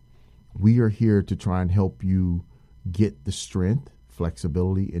with you. We are here to try and help you get the strength,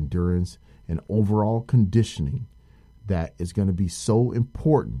 flexibility, endurance, and overall conditioning that is going to be so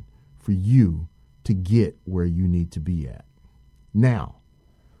important for you to get where you need to be at. Now,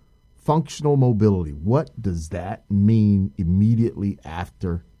 functional mobility. What does that mean immediately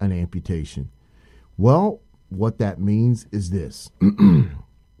after an amputation? Well, what that means is this.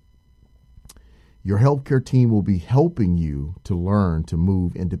 Your healthcare team will be helping you to learn to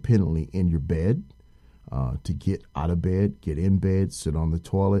move independently in your bed, to get out of bed, get in bed, sit on the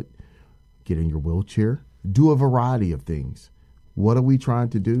toilet, get in your wheelchair, do a variety of things. What are we trying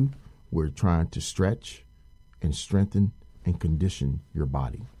to do? We're trying to stretch and strengthen and condition your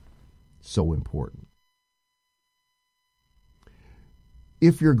body. So important.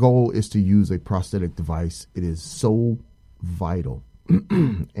 If your goal is to use a prosthetic device, it is so vital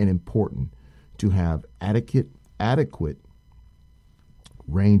and important to have adequate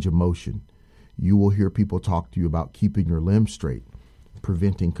range of motion. You will hear people talk to you about keeping your limbs straight,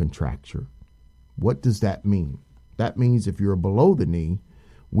 preventing contracture. What does that mean? That means if you're below the knee,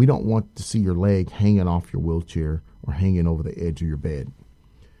 we don't want to see your leg hanging off your wheelchair or hanging over the edge of your bed.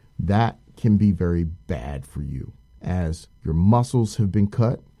 That can be very bad for you. As your muscles have been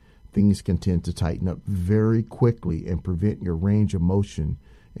cut, things can tend to tighten up very quickly and prevent your range of motion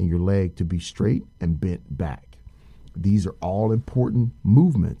and your leg to be straight and bent back. These are all important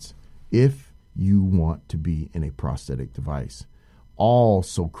movements if you want to be in a prosthetic device. All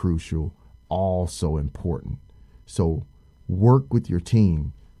so crucial, all so important. So work with your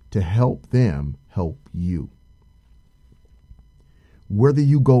team to help them help you. Whether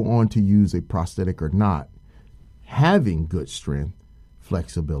you go on to use a prosthetic or not, having good strength,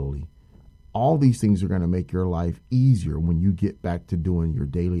 flexibility, all these things are going to make your life easier when you get back to doing your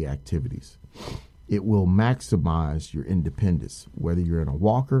daily activities. It will maximize your independence, whether you're in a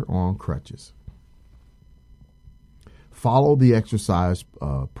walker or on crutches. Follow the exercise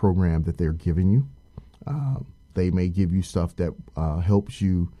program that they're giving you. They may give you stuff that helps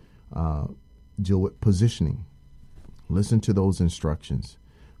you deal with positioning. Listen to those instructions.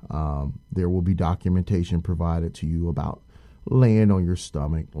 There will be documentation provided to you about laying on your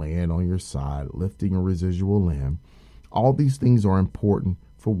stomach, laying on your side, lifting a residual limb. All these things are important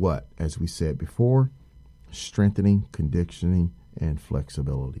for what? As we said before, strengthening, conditioning, and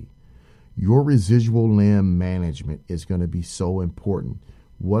flexibility. Your residual limb management is going to be so important.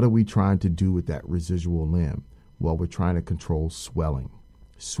 What are we trying to do with that residual limb? Well, we're trying to control swelling.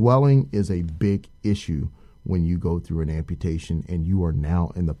 Swelling is a big issue when you go through an amputation and you are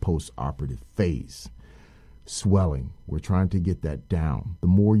now in the post-operative phase. Swelling, we're trying to get that down. The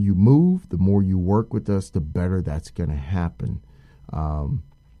more you move, the more you work with us, the better that's going to happen.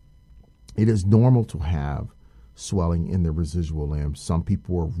 It is normal to have swelling in the residual limb. Some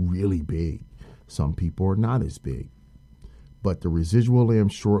people are really big. Some people are not as big. But the residual limb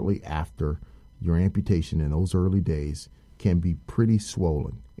shortly after your amputation in those early days can be pretty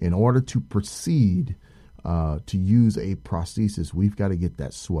swollen. In order to proceed to use a prosthesis, we've got to get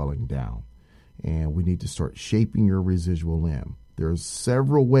that swelling down. And we need to start shaping your residual limb. There's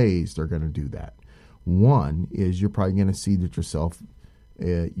several ways they're going to do that. One is you're probably going to see that yourself,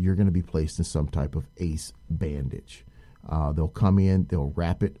 you're going to be placed in some type of ACE bandage. They'll come in, they'll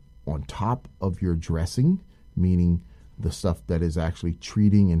wrap it on top of your dressing, meaning the stuff that is actually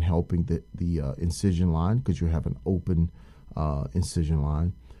treating and helping the incision line, because you have an open incision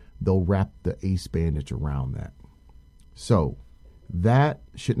line. They'll wrap the ACE bandage around that. So that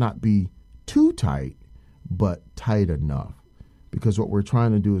should not be too tight, but tight enough. Because what we're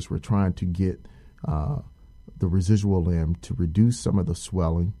trying to do is we're trying to get the residual limb to reduce some of the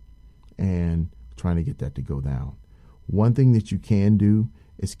swelling and trying to get that to go down. One thing that you can do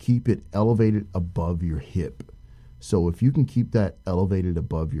is keep it elevated above your hip. So if you can keep that elevated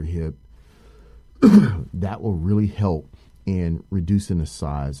above your hip, that will really help in reducing the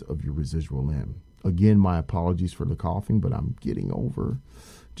size of your residual limb. Again, my apologies for the coughing, but I'm getting over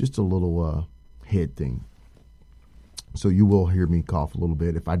just a little head thing. So you will hear me cough a little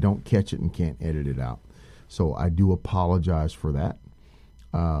bit if I don't catch it and can't edit it out. So I do apologize for that.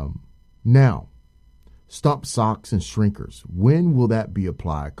 Now, stump socks and shrinkers. When will that be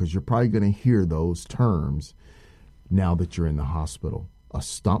applied? Because you're probably going to hear those terms now that you're in the hospital. A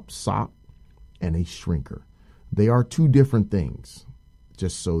stump sock and a shrinker. They are two different things,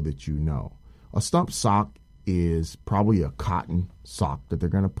 just so that you know. A stump sock is probably a cotton sock that they're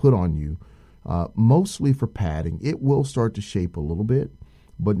going to put on you, mostly for padding. It will start to shape a little bit,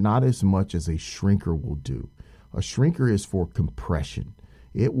 but not as much as a shrinker will do. A shrinker is for compression.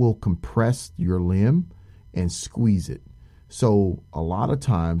 It will compress your limb and squeeze it. So a lot of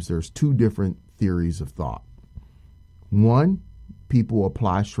times there's two different theories of thought. One, people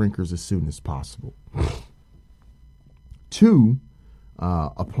apply shrinkers as soon as possible. Two,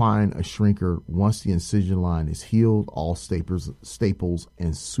 applying a shrinker once the incision line is healed, all staples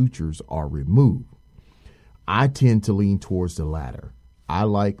and sutures are removed. I tend to lean towards the latter. I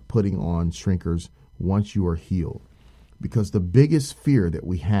like putting on shrinkers once you are healed, because the biggest fear that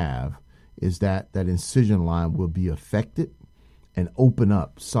we have is that that incision line will be affected and open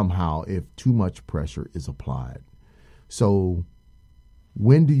up somehow if too much pressure is applied. So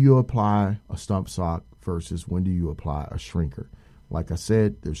when do you apply a stump sock versus when do you apply a shrinker? Like I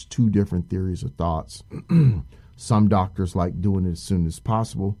said, there's two different theories of thoughts. Some doctors like doing it as soon as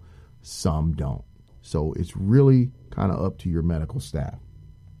possible. Some don't. So it's really kind of up to your medical staff.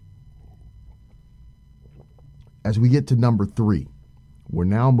 As we get to number 3, we're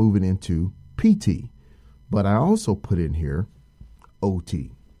now moving into PT. But I also put in here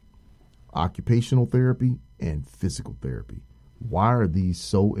OT, occupational therapy and physical therapy. Why are these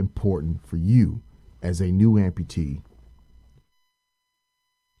so important for you as a new amputee?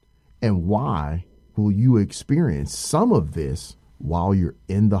 And why will you experience some of this while you're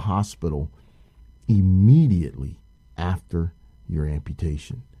in the hospital immediately after your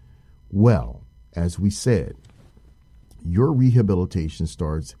amputation? Well, as we said, your rehabilitation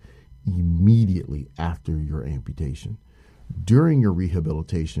starts immediately after your amputation. During your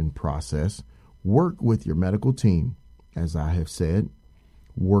rehabilitation process, work with your medical team. As I have said,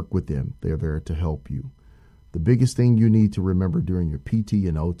 work with them. They're there to help you. The biggest thing you need to remember during your PT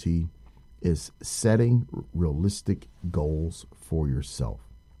and OT is setting realistic goals for yourself.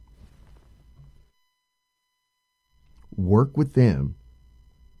 Work with them,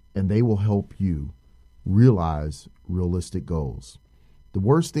 and they will help you realize realistic goals. The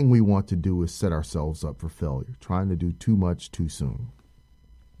worst thing we want to do is set ourselves up for failure, trying to do too much too soon.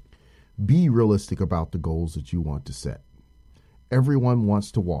 Be realistic about the goals that you want to set. Everyone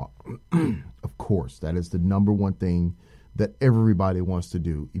wants to walk. Of course, that is the number one thing that everybody wants to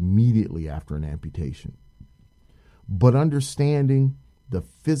do immediately after an amputation. But understanding the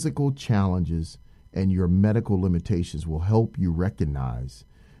physical challenges and your medical limitations will help you recognize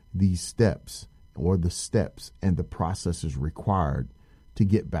these steps, or the steps and the processes required to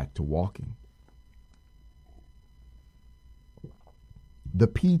get back to walking. The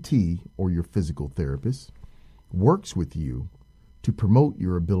PT, or your physical therapist, works with you to promote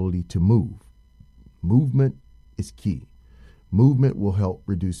your ability to move. Movement is key. Movement will help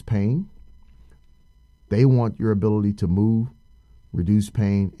reduce pain. They want your ability to move, reduce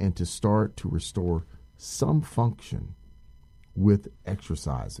pain, and to start to restore some function with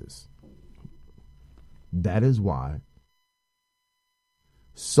exercises. That is why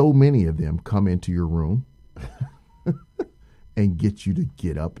so many of them come into your room and get you to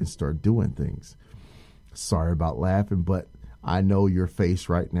get up and start doing things. Sorry about laughing, but I know your face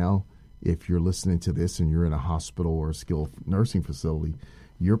right now. If you're listening to this and you're in a hospital or a skilled nursing facility,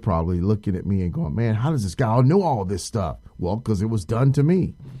 you're probably looking at me and going, man, how does this guy know all this stuff? Well, because it was done to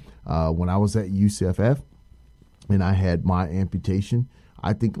me. When I was at UCFF and I had my amputation,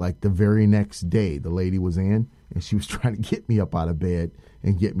 I think like the very next day the lady was in and she was trying to get me up out of bed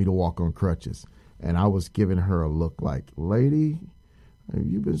and get me to walk on crutches. And I was giving her a look like, lady, have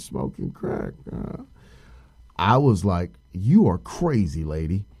you been smoking crack? I was like, you are crazy,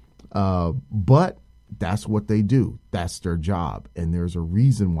 lady. But that's what they do. That's their job. And there's a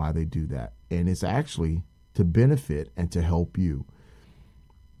reason why they do that. And it's actually to benefit and to help you.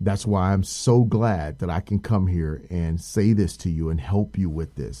 That's why I'm so glad that I can come here and say this to you and help you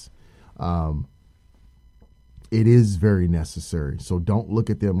with this. It is very necessary. So don't look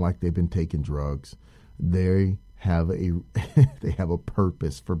at them like they've been taking drugs. They have they have a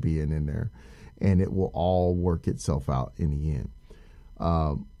purpose for being in there, and it will all work itself out in the end.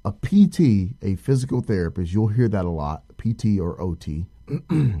 A PT, a physical therapist, you'll hear that a lot, PT or OT,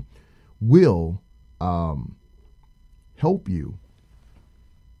 will help you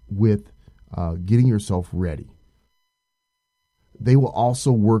with getting yourself ready. They will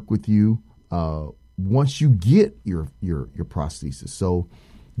also work with you once you get your prosthesis. So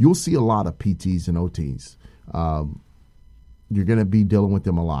you'll see a lot of PTs and OTs. You're going to be dealing with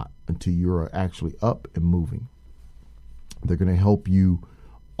them a lot until you're actually up and moving. They're going to help you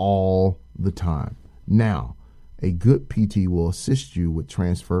all the time. Now, a good PT will assist you with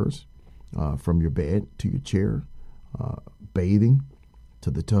transfers from your bed to your chair, bathing to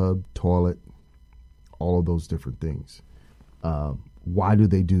the tub, toilet, all of those different things. Why do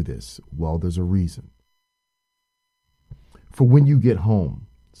they do this? Well, there's a reason. For when you get home.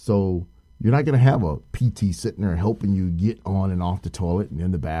 So you're not going to have a PT sitting there helping you get on and off the toilet and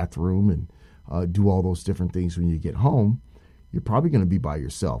in the bathroom and do all those different things when you get home. You're probably going to be by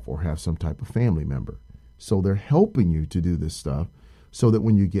yourself or have some type of family member. So they're helping you to do this stuff so that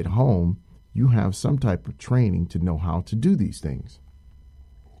when you get home, you have some type of training to know how to do these things.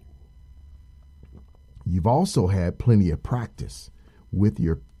 You've also had plenty of practice with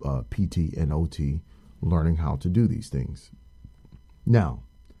your PT and OT learning how to do these things. Now,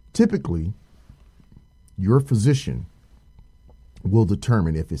 typically, your physician will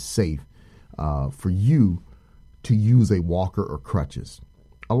determine if it's safe for you to use a walker or crutches.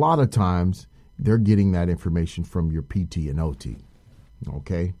 A lot of times, they're getting that information from your PT and OT,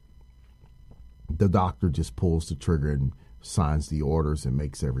 okay? The doctor just pulls the trigger and signs the orders and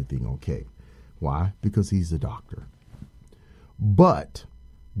makes everything okay. Why? Because he's a doctor. But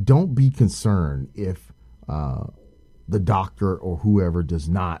don't be concerned if the doctor or whoever does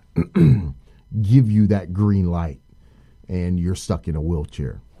not give you that green light and you're stuck in a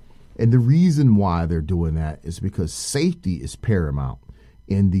wheelchair. And the reason why they're doing that is because safety is paramount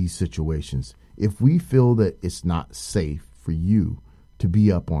in these situations. If we feel that it's not safe for you to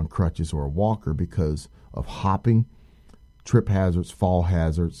be up on crutches or a walker because of hopping, trip hazards, fall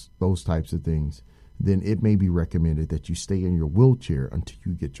hazards, those types of things, then it may be recommended that you stay in your wheelchair until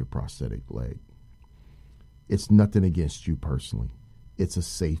you get your prosthetic leg. It's nothing against you personally. It's a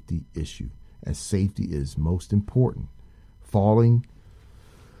safety issue, and safety is most important. Falling,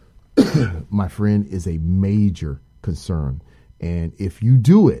 my friend, is a major concern. And if you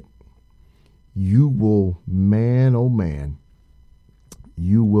do it, you will, man, oh man,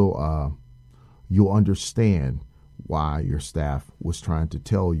 you'll understand why your staff was trying to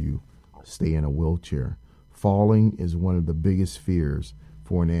tell you stay in a wheelchair. Falling is one of the biggest fears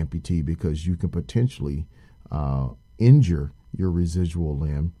for an amputee because you can potentially injure your residual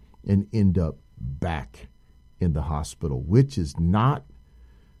limb and end up back in the hospital, which is not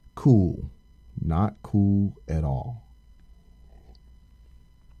cool. Not cool at all.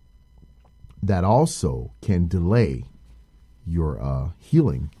 That also can delay your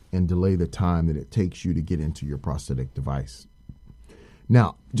healing and delay the time that it takes you to get into your prosthetic device.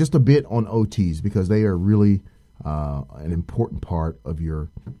 Now, just a bit on OTs because they are really an important part of your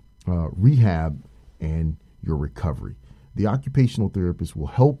rehab and your recovery. The occupational therapist will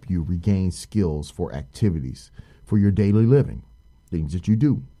help you regain skills for activities for your daily living, things that you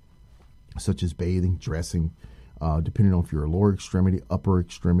do, such as bathing, dressing, depending on if you're a lower extremity, upper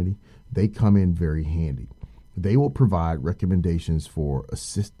extremity. They come in very handy. They will provide recommendations for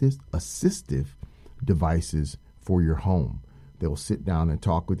assistive devices for your home. They will sit down and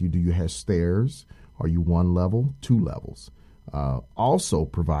talk with you. Do you have stairs? Are you 1 level, 2 levels? Also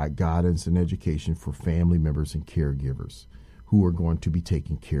provide guidance and education for family members and caregivers who are going to be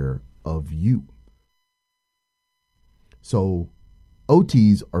taking care of you. So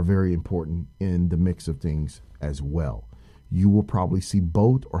OTs are very important in the mix of things as well. You will probably see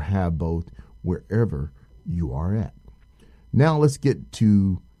both or have both wherever you are at. Now let's get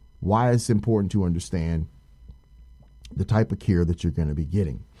to why it's important to understand the type of care that you're going to be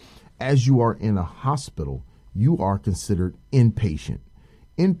getting. As you are in a hospital, you are considered inpatient.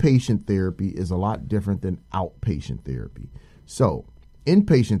 Inpatient therapy is a lot different than outpatient therapy. So,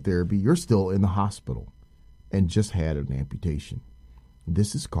 inpatient therapy, you're still in the hospital and just had an amputation.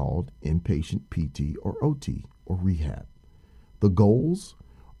 This is called inpatient PT or OT or rehab. The goals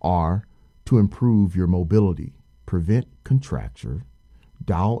are to improve your mobility, prevent contracture,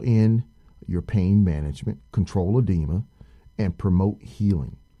 dial in your pain management, control edema, and promote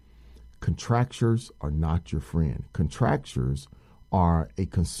healing. Contractures are not your friend. Contractures are a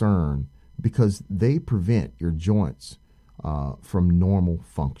concern because they prevent your joints from normal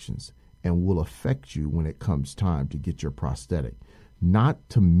functions and will affect you when it comes time to get your prosthetic. Not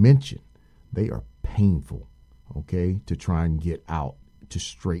to mention, they are painful, okay, to try and get out to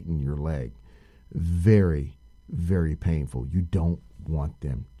straighten your leg. Very, very painful. You don't want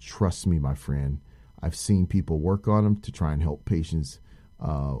them. Trust me, my friend. I've seen people work on them to try and help patients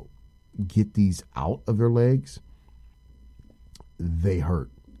get these out of their legs. They hurt.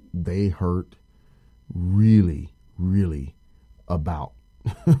 They hurt really, really about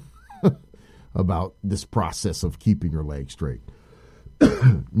about this process of keeping your leg straight.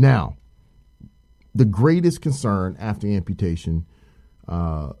 Now, the greatest concern after amputation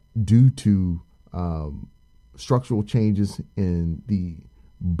due to structural changes in the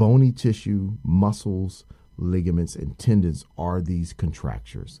bony tissue, muscles, ligaments, and tendons are these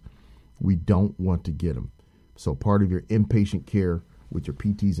contractures. We don't want to get them. So part of your inpatient care with your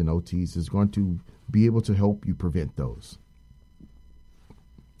PTs and OTs is going to be able to help you prevent those.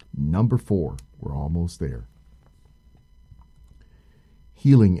 Number 4, we're almost there.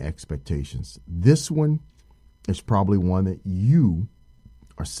 Healing expectations. This one is probably one that you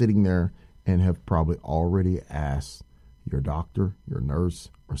are sitting there and have probably already asked your doctor, your nurse,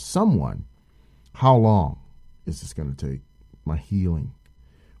 or someone, how long is this going to take, my healing?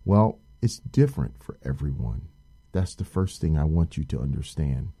 Well, it's different for everyone. That's the first thing I want you to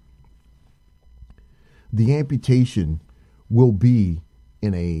understand. The amputation will be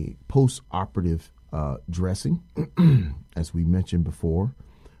in a post-operative dressing, as we mentioned before,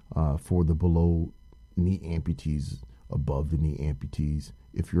 for the below knee amputees, above the knee amputees.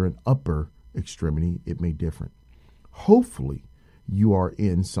 If you're an upper extremity, it may differ. Hopefully, you are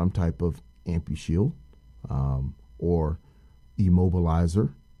in some type of AmpuShield or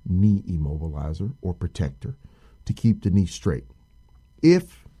immobilizer, knee immobilizer, or protector to keep the knee straight.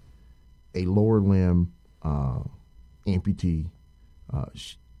 If a lower limb amputee,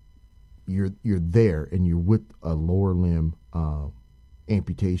 you're there and you're with a lower limb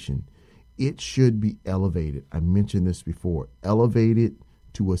amputation, it should be elevated. I mentioned this before. Elevated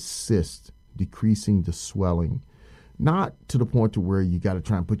to assist decreasing the swelling, not to the point to where you got to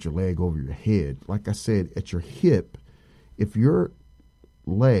try and put your leg over your head. Like I said, at your hip, if your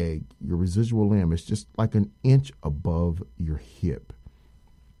leg, your residual limb, is just like an inch above your hip,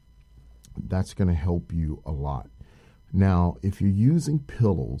 that's going to help you a lot. Now, if you're using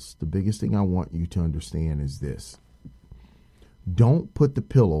pillows, the biggest thing I want you to understand is this. Don't put the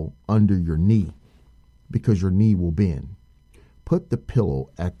pillow under your knee because your knee will bend. Put the pillow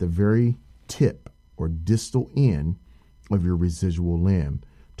at the very tip or distal end of your residual limb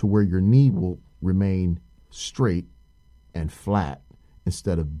to where your knee will remain straight and flat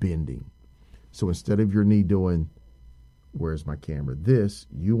instead of bending. So instead of your knee doing, where's my camera, this,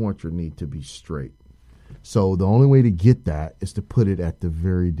 you want your knee to be straight. So the only way to get that is to put it at the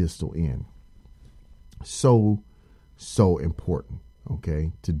very distal end. So important,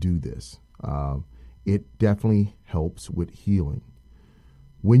 okay, to do this. It definitely helps with healing.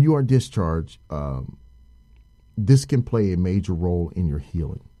 When you are discharged, this can play a major role in your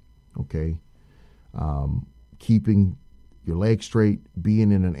healing, okay? Keeping your leg straight,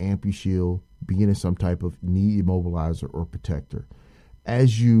 being in an AmpuShield, being in some type of knee immobilizer or protector.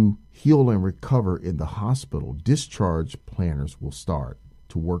 As you heal and recover in the hospital, discharge planners will start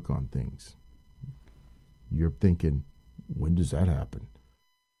to work on things. You're thinking, when does that happen?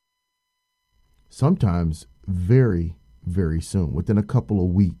 Sometimes very, very soon, within a couple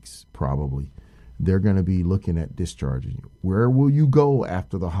of weeks probably, they're going to be looking at discharging you. Where will you go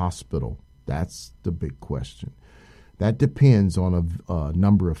after the hospital? That's the big question. That depends on a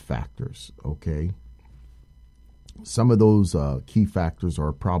number of factors, okay? Some of those key factors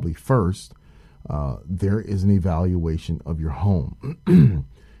are probably first, there is an evaluation of your home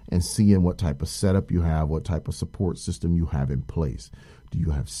and seeing what type of setup you have, what type of support system you have in place. Do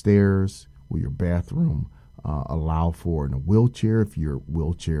you have stairs? Will your bathroom allow for in a wheelchair? If you're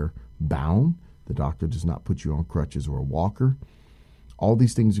wheelchair bound, the doctor does not put you on crutches or a walker. All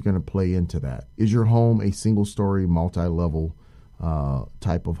these things are going to play into that. Is your home a single-story, multi-level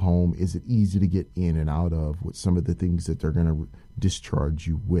type of home? Is it easy to get in and out of with some of the things that they're going to discharge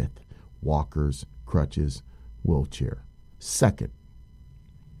you with? Walkers, crutches, wheelchair. Second,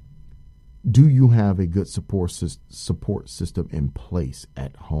 do you have a good support system in place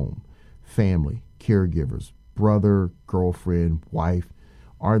at home? Family, caregivers, brother, girlfriend, wife,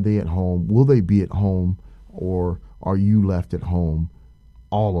 are they at home? Will they be at home, or are you left at home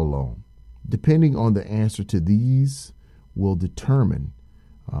all alone? Depending on the answer to these will determine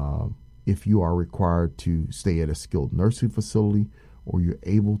if you are required to stay at a skilled nursing facility or you're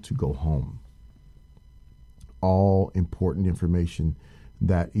able to go home. All important information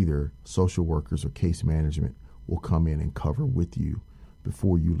that either social workers or case management will come in and cover with you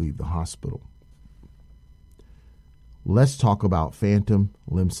before you leave the hospital. Let's talk about phantom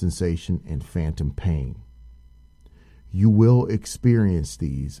limb sensation and phantom pain. You will experience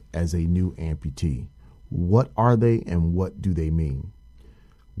these as a new amputee. What are they and what do they mean?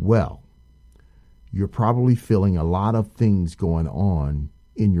 Well, you're probably feeling a lot of things going on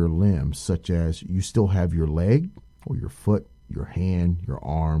in your limbs, such as you still have your leg or your foot, your hand, your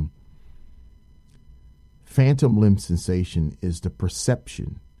arm. Phantom limb sensation is the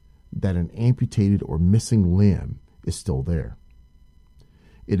perception that an amputated or missing limb is still there.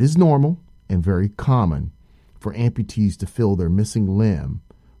 It is normal and very common for amputees to feel their missing limb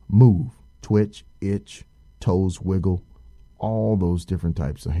move, twitch, itch, toes wiggle, all those different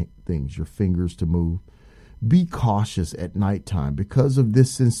types of things, your fingers to move. Be cautious at nighttime. Because of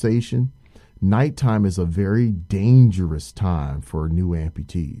this sensation, nighttime is a very dangerous time for new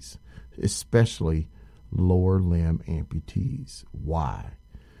amputees, especially lower limb amputees. Why?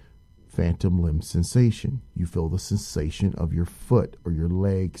 Phantom limb sensation. You feel the sensation of your foot or your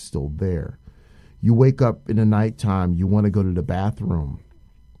leg still there. You wake up in the nighttime, you want to go to the bathroom.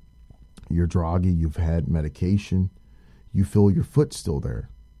 You're groggy, you've had medication, you feel your foot still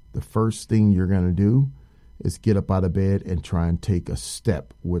there. The first thing you're going to do is get up out of bed and try and take a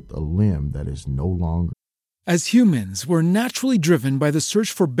step with a limb that is no longer. As humans, we're naturally driven by the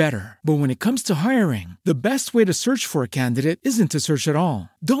search for better. But when it comes to hiring, the best way to search for a candidate isn't to search at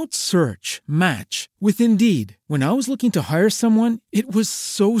all. Don't search, match with Indeed. When I was looking to hire someone, it was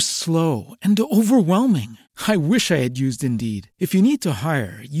so slow and overwhelming. I wish I had used Indeed. If you need to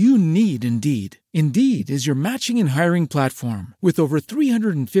hire, you need Indeed. Indeed is your matching and hiring platform with over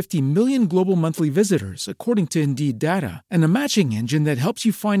 350 million global monthly visitors, according to Indeed data, and a matching engine that helps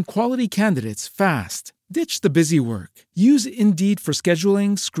you find quality candidates fast. Ditch the busy work. Use Indeed for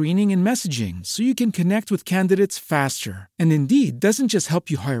scheduling, screening, and messaging so you can connect with candidates faster. And Indeed doesn't just help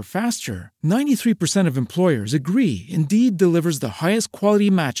you hire faster. 93% of employers agree Indeed delivers the highest quality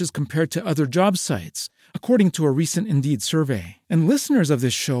matches compared to other job sites, according to a recent Indeed survey. And listeners of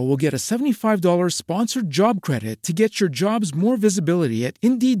this show will get a $75 sponsored job credit to get your jobs more visibility at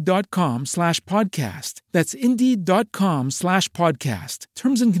Indeed.com/podcast. That's Indeed.com/podcast.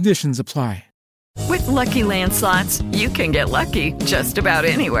 Terms and conditions apply. With Lucky Land Slots, you can get lucky just about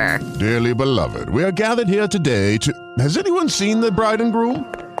anywhere. Dearly beloved, we are gathered here today to... Has anyone seen the bride and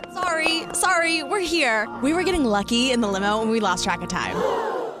groom? Sorry, we're here. We were getting lucky in the limo and we lost track of time.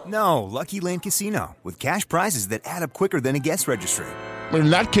 No, Lucky Land Casino, with cash prizes that add up quicker than a guest registry. In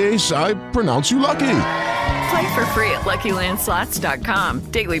that case, I pronounce you lucky. Play for free at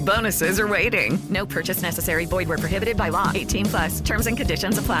LuckyLandSlots.com. Daily bonuses are waiting. No purchase necessary. Void where prohibited by law. 18+. Terms and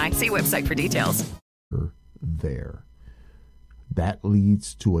conditions apply. See website for details. There. That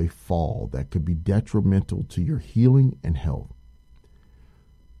leads to a fall that could be detrimental to your healing and health.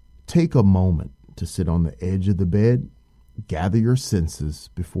 Take a moment to sit on the edge of the bed. Gather your senses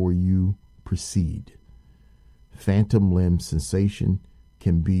before you proceed. Phantom limb sensation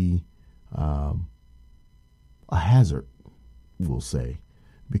can be a hazard, we'll say,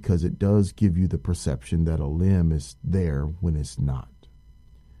 because it does give you the perception that a limb is there when it's not.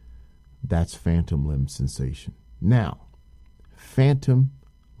 That's phantom limb sensation. Now, phantom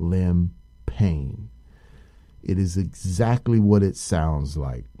limb pain. It is exactly what it sounds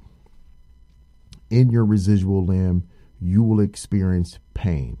like. In your residual limb, you will experience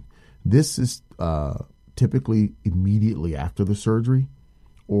pain. This is typically immediately after the surgery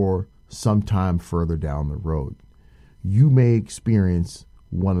or sometime further down the road. You may experience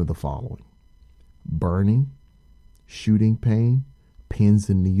one of the following: burning, shooting pain, pins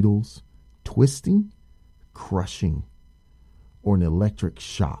and needles, twisting, crushing, or an electric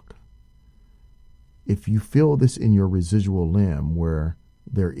shock. If you feel this in your residual limb where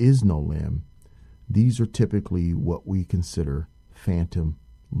there is no limb, these are typically what we consider phantom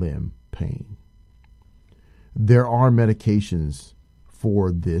limb pain. There are medications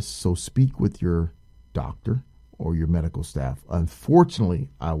for this, so speak with your doctor or your medical staff. Unfortunately,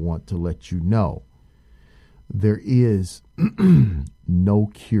 I want to let you know there is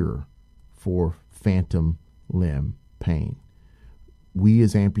no cure for phantom limb pain. We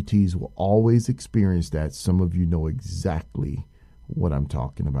as amputees will always experience that. Some of you know exactly what I'm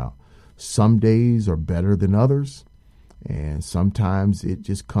talking about. Some days are better than others, and sometimes it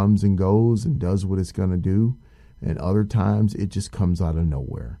just comes and goes and does what it's going to do, and other times it just comes out of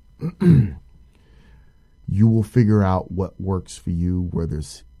nowhere. You will figure out what works for you, where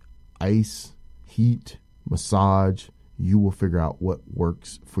there's ice, heat, massage. You will figure out what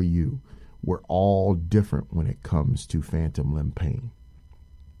works for you. We're all different when it comes to phantom limb pain.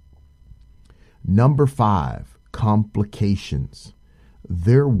 Number 5, complications.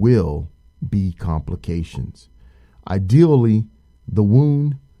 There will be complications. Ideally, the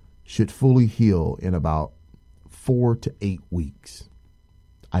wound should fully heal in about 4 to 8 weeks.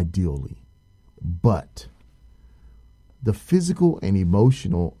 Ideally. But the physical and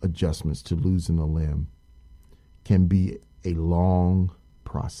emotional adjustments to losing a limb can be a long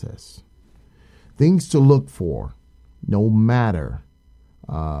process. Things to look for, no matter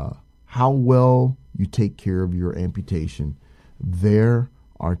how well you take care of your amputation, there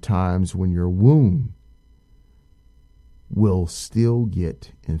are times when your wound will still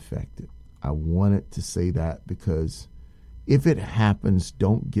get infected. I wanted to say that because if it happens,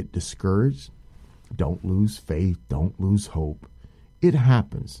 don't get discouraged. Don't lose faith. Don't lose hope. It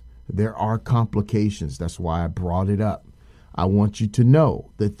happens. There are complications. That's why I brought it up. I want you to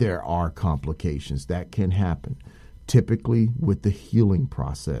know that there are complications that can happen, typically with the healing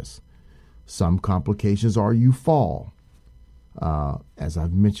process. Some complications are you fall, as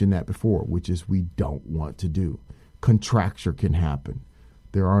I've mentioned that before, which is we don't want to do. Contracture can happen.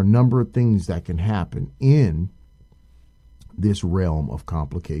 There are a number of things that can happen in this realm of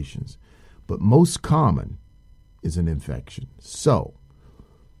complications, but most common is an infection. So,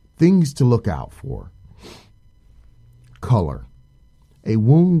 things to look out for. Color. A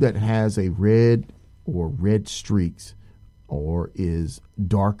wound that has a red or red streaks or is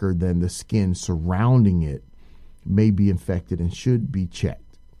darker than the skin surrounding it may be infected and should be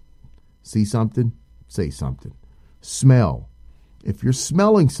checked. See something? Say something. Smell. If you're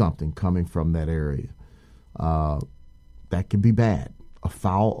smelling something coming from that area, that can be bad. A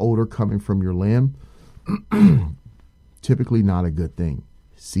foul odor coming from your limb, typically not a good thing.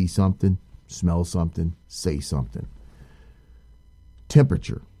 See something, smell something, say something.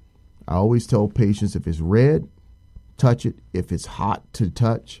 Temperature. I always tell patients if it's red, touch it. If it's hot to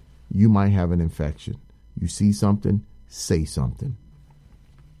touch, you might have an infection. You see something, say something.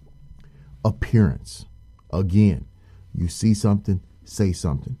 Appearance. Again, you see something, say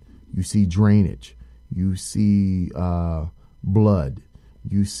something. You see drainage. You see blood.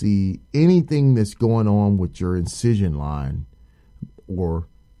 You see anything that's going on with your incision line or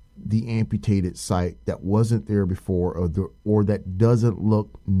the amputated site that wasn't there before or that doesn't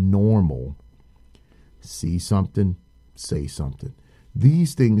look normal. See something, say something.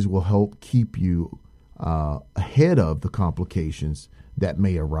 These things will help keep you ahead of the complications that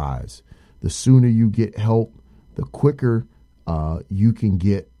may arise. The sooner you get help, the quicker you can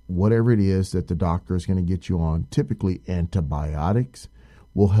get whatever it is that the doctor is going to get you on. Typically, antibiotics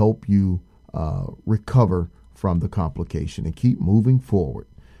will help you recover from the complication and keep moving forward.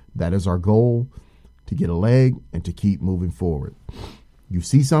 That is our goal, to get a leg and to keep moving forward. You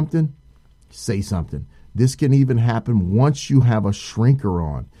see something, say something. This can even happen once you have a shrinker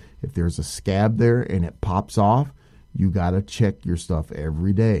on. If there's a scab there and it pops off, you got to check your stuff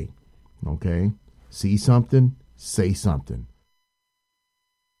every day. Okay? See something, say something.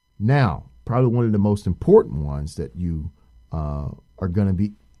 Now, probably one of the most important ones that you are going to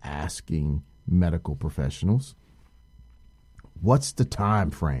be asking medical professionals. What's the time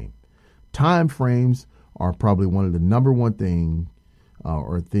frame? Time frames are probably one of the number one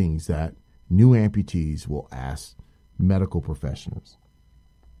things that new amputees will ask medical professionals.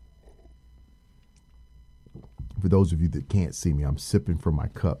 For those of you that can't see me, I'm sipping from my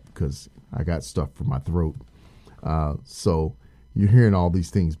cup because I got stuff from my throat. So you're hearing all these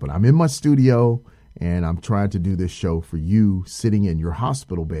things, but I'm in my studio and I'm trying to do this show for you sitting in your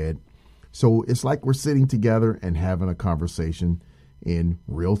hospital bed. So it's like we're sitting together and having a conversation in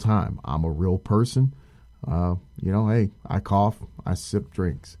real time. I'm a real person. Hey, I cough, I sip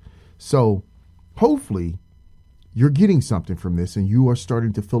drinks. So hopefully you're getting something from this and you are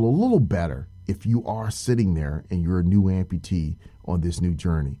starting to feel a little better if you are sitting there and you're a new amputee on this new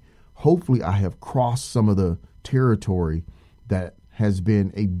journey. Hopefully I have crossed some of the territory that has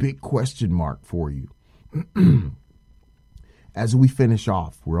been a big question mark for you. As we finish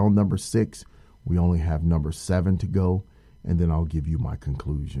off, we're on number 6. We only have number 7 to go, and then I'll give you my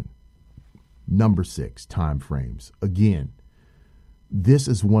conclusion. Number 6, time frames. Again, this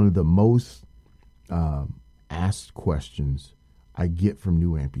is one of the most asked questions I get from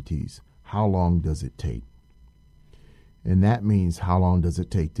new amputees. How long does it take? And that means how long does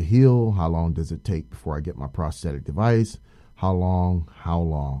it take to heal? How long does it take before I get my prosthetic device? How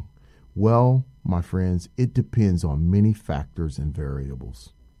long? Well, my friends, it depends on many factors and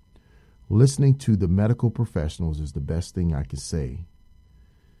variables. Listening to the medical professionals is the best thing I can say.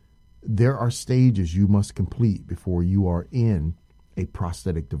 there are stages you must complete before you are in a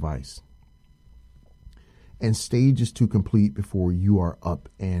prosthetic device, and stages to complete before you are up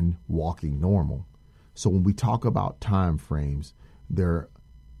and walking normal. So when we talk about time frames,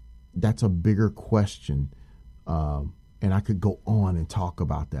 that's a bigger question, and I could go on and talk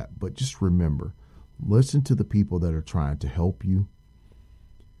about that. But just remember, listen to the people that are trying to help you.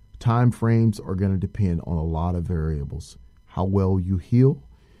 Time frames are going to depend on a lot of variables. How well you heal,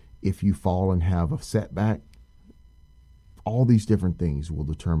 if you fall and have a setback, all these different things will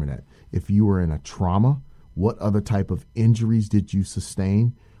determine that. If you were in a trauma, what other type of injuries did you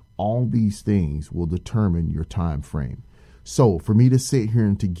sustain? All these things will determine your time frame. So for me to sit here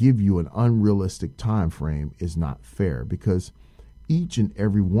and to give you an unrealistic time frame is not fair, because each and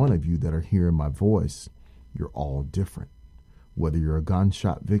every one of you that are hearing my voice, you're all different. Whether you're a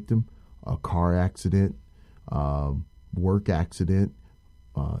gunshot victim, a car accident, work accident,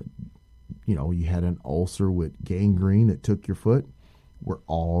 you had an ulcer with gangrene that took your foot, we're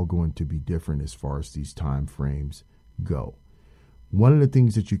all going to be different as far as these time frames go. One of the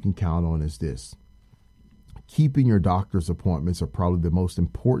things that you can count on is this. Keeping your doctor's appointments are probably the most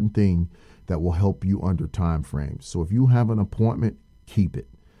important thing that will help you under time frames. So if you have an appointment, keep it.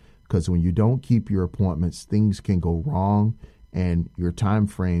 Because when you don't keep your appointments, things can go wrong and your time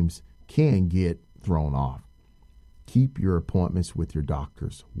frames can get thrown off. Keep your appointments with your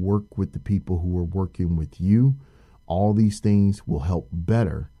doctors. Work with the people who are working with you. All these things will help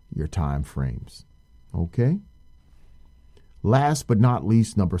better your time frames. Okay? Last but not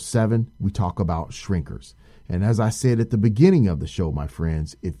least, number 7, we talk about shrinkers. And as I said at the beginning of the show, my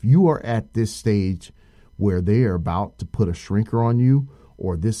friends, if you are at this stage where they are about to put a shrinker on you,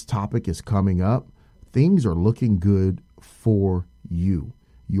 or this topic is coming up, things are looking good for you.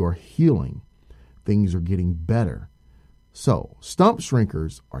 You are healing. Things are getting better. So, stump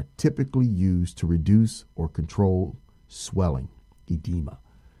shrinkers are typically used to reduce or control swelling, edema,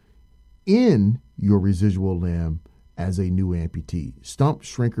 in your residual limb as a new amputee. Stump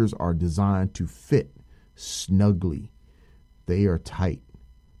shrinkers are designed to fit snugly. They are tight.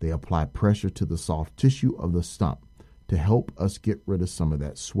 They apply pressure to the soft tissue of the stump to help us get rid of some of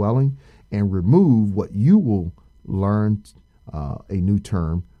that swelling and remove what you will learn a new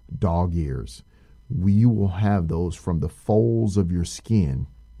term, dog ears. You will have those from the folds of your skin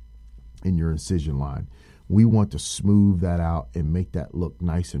in your incision line. We want to smooth that out and make that look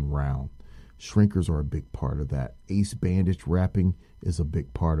nice and round. Shrinkers are a big part of that. Ace bandage wrapping is a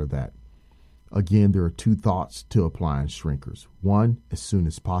big part of that. Again, there are 2 thoughts to applying shrinkers. 1, as soon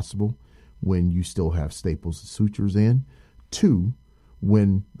as possible when you still have staples and sutures in. 2,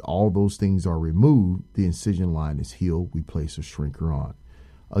 when all those things are removed, the incision line is healed, we place a shrinker on.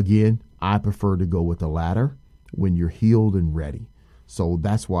 Again, I prefer to go with the latter when you're healed and ready. So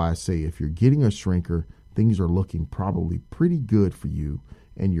that's why I say if you're getting a shrinker, things are looking probably pretty good for you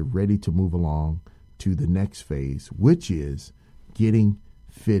and you're ready to move along to the next phase, which is getting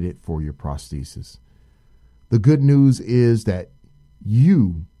fitted for your prosthesis. The good news is that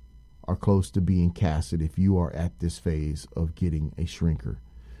you are close to being casted if you are at this phase of getting a shrinker.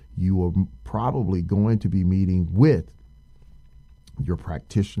 You are probably going to be meeting with your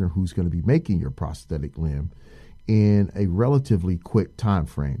practitioner who's going to be making your prosthetic limb in a relatively quick time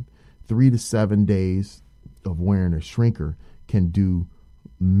frame. 3 to 7 days of wearing a shrinker can do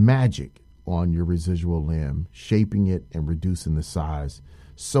magic on your residual limb, shaping it and reducing the size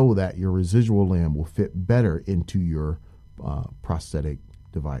so that your residual limb will fit better into your prosthetic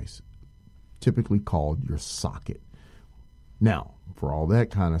device, typically called your socket. Now, for all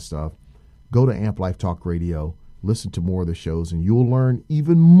that kind of stuff, go to Amp Life Talk Radio, listen to more of the shows, and you'll learn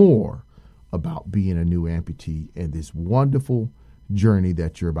even more about being a new amputee and this wonderful journey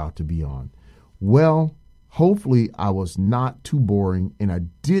that you're about to be on. Well, hopefully I was not too boring and I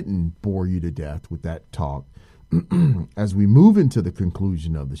didn't bore you to death with that talk. As we move into the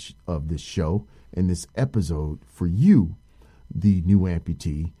conclusion of this show and this episode for you, the new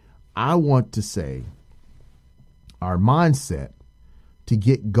amputee, I want to say our mindset to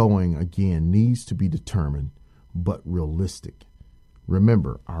get going again needs to be determined but realistic.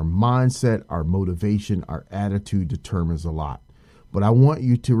 Remember, our mindset, our motivation, our attitude determines a lot. But I want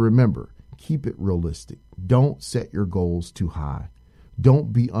you to remember, keep it realistic. Don't set your goals too high.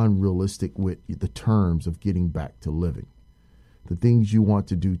 Don't be unrealistic with the terms of getting back to living. The things you want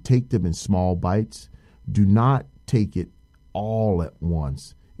to do, take them in small bites. Do not take it all at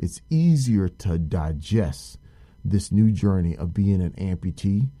once. It's easier to digest this new journey of being an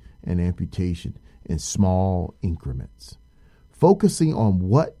amputee and amputation in small increments. Focusing on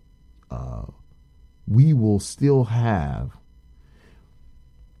what we will still have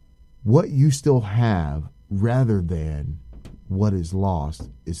what you still have rather than what is lost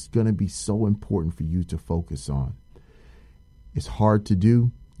is going to be so important for you to focus on. It's hard to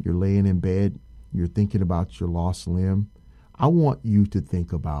do. You're laying in bed. You're thinking about your lost limb. I want you to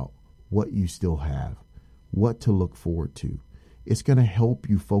think about what you still have, what to look forward to. It's going to help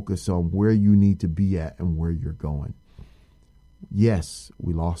you focus on where you need to be at and where you're going. Yes,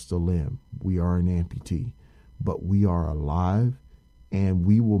 we lost a limb. We are an amputee, but we are alive, and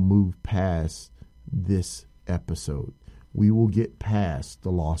we will move past this episode. We will get past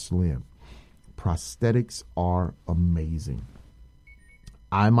the lost limb. Prosthetics are amazing.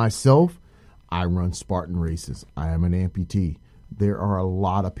 I myself, I run Spartan races. I am an amputee. There are a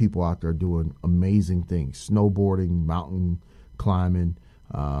lot of people out there doing amazing things, snowboarding, mountain climbing,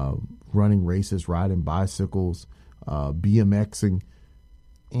 running races, riding bicycles, BMXing.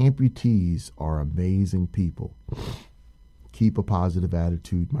 Amputees are amazing people. Keep a positive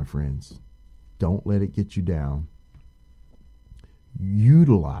attitude, my friends. Don't let it get you down.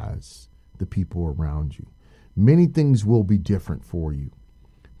 Utilize the people around you. Many things will be different for you.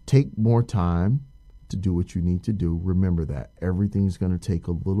 Take more time to do what you need to do. Remember that everything's going to take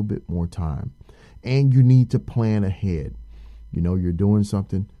a little bit more time, and you need to plan ahead. You know, you're doing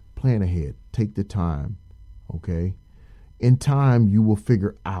something, plan ahead. Take the time, okay? In time, you will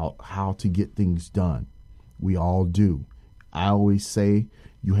figure out how to get things done. We all do. I always say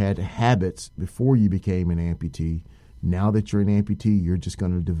you had habits before you became an amputee. Now that you're an amputee, you're just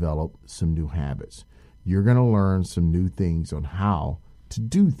going to develop some new habits. You're going to learn some new things on how to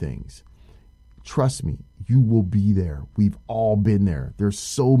do things. Trust me, you will be there. We've all been there. There's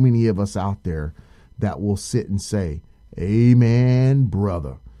so many of us out there that will sit and say, amen,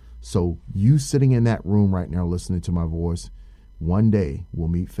 brother. So you sitting in that room right now listening to my voice, one day we'll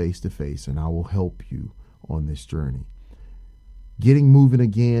meet face to face, and I will help you on this journey. Getting moving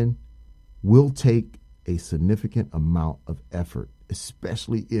again will take a significant amount of effort,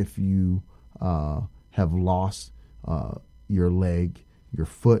 especially if you have lost your leg, your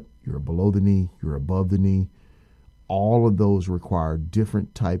foot, you're below the knee, you're above the knee. All of those require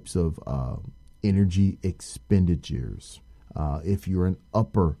different types of energy expenditures. If you're an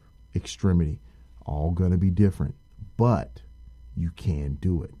upper extremity, all going to be different, but you can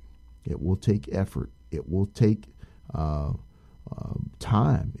do it. It will take effort. It will take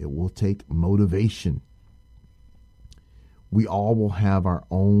time. It will take motivation. We all will have our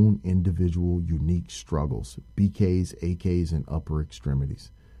own individual unique struggles, BKs, AKs, and upper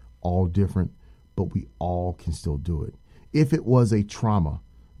extremities. All different, but we all can still do it. If it was a trauma,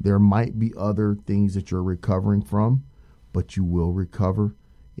 there might be other things that you're recovering from, but you will recover.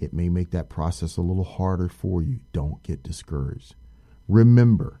 It may make that process a little harder for you. Don't get discouraged.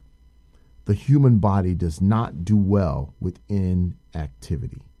 Remember, the human body does not do well with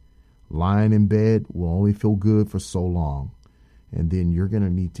inactivity. Lying in bed will only feel good for so long, and then you're going to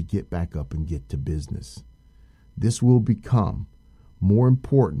need to get back up and get to business. This will become more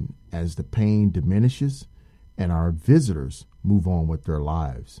important as the pain diminishes and our visitors move on with their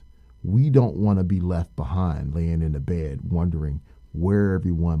lives. We don't want to be left behind laying in the bed wondering where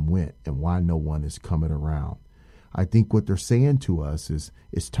everyone went and why no one is coming around. I think what they're saying to us is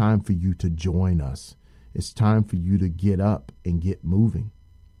it's time for you to join us. It's time for you to get up and get moving.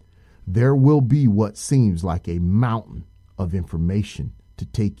 There will be what seems like a mountain of information to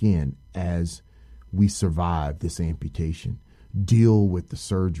take in as we survive this amputation, deal with the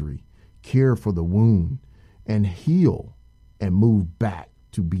surgery, care for the wound, and heal and move back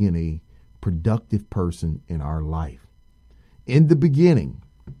to being a productive person in our life. In the beginning,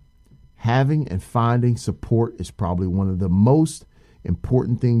 having and finding support is probably one of the most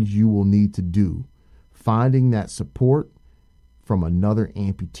important things you will need to do. Finding that support from another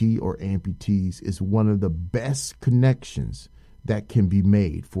amputee or amputees is one of the best connections that can be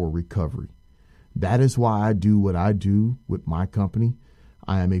made for recovery. That is why I do what I do with my company.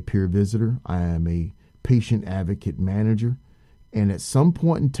 I am a peer visitor. I am a patient advocate manager. And at some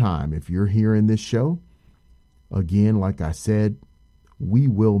point in time, if you're hearing this show, again, like I said, we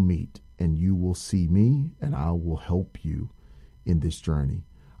will meet and you will see me and I will help you in this journey.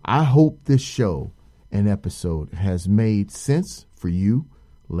 I hope this show and episode has made sense for you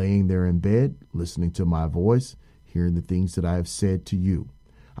laying there in bed, listening to my voice, hearing the things that I have said to you.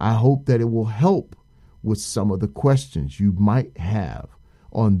 I hope that it will help with some of the questions you might have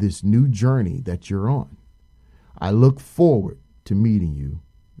on this new journey that you're on. I look forward to meeting you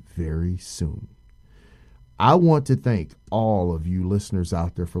very soon. I want to thank all of you listeners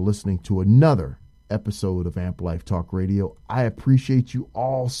out there for listening to another episode of Amp Life Talk Radio. I appreciate you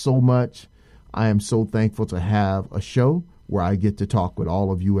all so much. I am so thankful to have a show where I get to talk with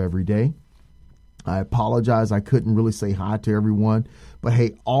all of you every day. I apologize I couldn't really say hi to everyone, but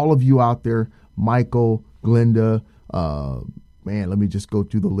hey, all of you out there, Michael, Glenda, man, let me just go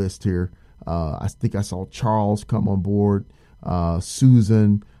through the list here. I think I saw Charles come on board,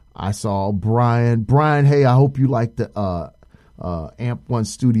 Susan, I saw Brian. Brian, hey, I hope you like the Amp One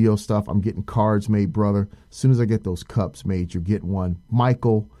Studio stuff. I'm getting cards made, brother. As soon as I get those cups made, you're getting one.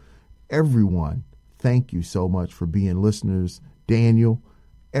 Michael, everyone, thank you so much for being listeners. Daniel,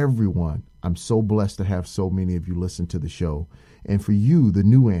 everyone, I'm so blessed to have so many of you listen to the show. And for you, the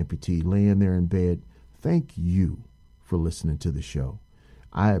new amputee laying there in bed, thank you for listening to the show.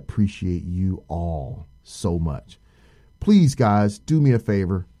 I appreciate you all so much. Please, guys, do me a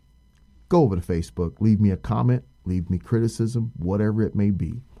favor. Go over to Facebook, leave me a comment, leave me criticism, whatever it may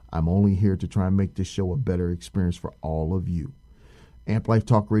be. I'm only here to try and make this show a better experience for all of you.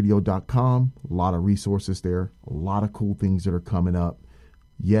 AmpLifeTalkRadio.com, a lot of resources there, a lot of cool things that are coming up.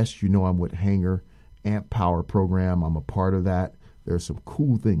 Yes, you know I'm with Hanger, Amp Power Program. I'm a part of that. There's some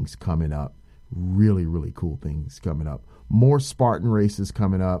cool things coming up, really, really cool things coming up. More Spartan races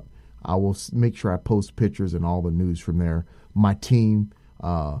coming up. I will make sure I post pictures and all the news from there. My team,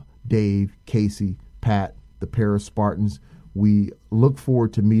 Dave, Casey, Pat, the Para Spartans. We look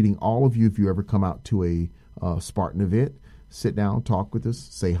forward to meeting all of you if you ever come out to a Spartan event. Sit down, talk with us,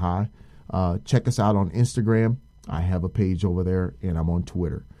 say hi. Check us out on Instagram. I have a page over there, and I'm on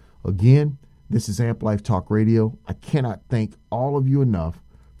Twitter. Again, this is Amp Life Talk Radio. I cannot thank all of you enough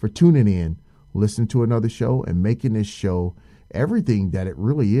for tuning in, listening to another show, and making this show everything that it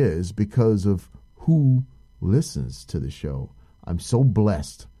really is because of who listens to the show. I'm so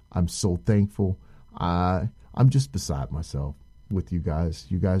blessed. I'm so thankful. I'm just beside myself with you guys.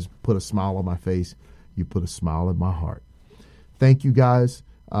 You guys put a smile on my face. You put a smile in my heart. Thank you, guys.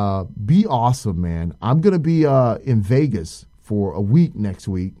 Be awesome, man. I'm going to be in Vegas for a week next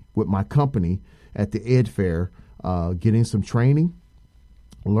week with my company at the Ed Fair, getting some training,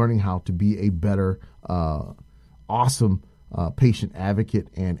 learning how to be a better, awesome patient advocate,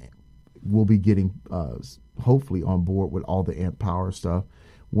 and we'll be getting hopefully on board with all the Amp Power stuff.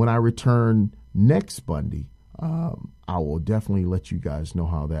 When I return next Monday, I will definitely let you guys know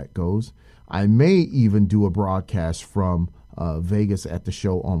how that goes. I may even do a broadcast from Vegas at the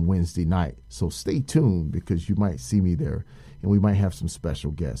show on Wednesday night. So stay tuned because you might see me there and we might have some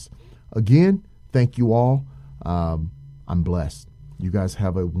special guests. Again, thank you all. I'm blessed. You guys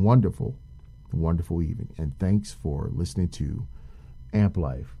have a wonderful, wonderful evening. And thanks for listening to Amp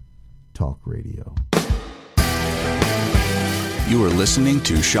Life Talk Radio. You are listening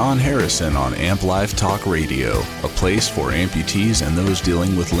to Sean Harrison on Amp Life Talk Radio, a place for amputees and those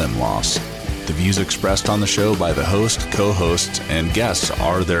dealing with limb loss. The views expressed on the show by the host, co-hosts, and guests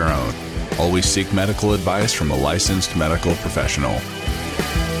are their own. Always seek medical advice from a licensed medical professional.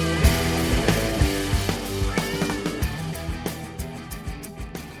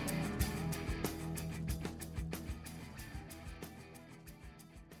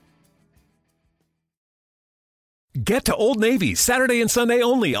 Get to Old Navy, Saturday and Sunday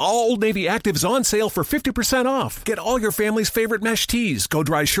only. All Old Navy actives on sale for 50% off. Get all your family's favorite mesh tees,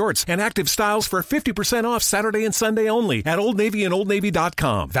 go-dry shorts, and active styles for 50% off Saturday and Sunday only at Old Navy and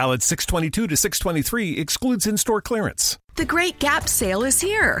OldNavy.com. Valid 6/22 to 6/23, excludes in-store clearance. The Great Gap sale is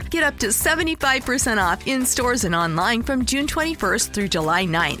here. Get up to 75% off in stores and online from June 21st through July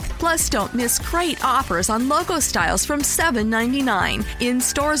 9th. Plus, don't miss great offers on logo styles from $7.99. In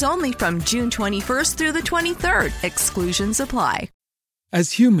stores only from June 21st through the 23rd. Exclusions apply.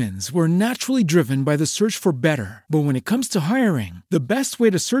 As humans, we're naturally driven by the search for better. But when it comes to hiring, the best way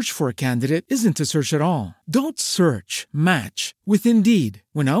to search for a candidate isn't to search at all. Don't search, match with Indeed.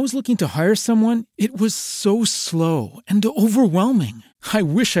 When I was looking to hire someone, it was so slow and overwhelming. I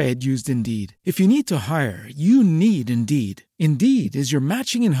wish I had used Indeed. If you need to hire, you need Indeed. Indeed is your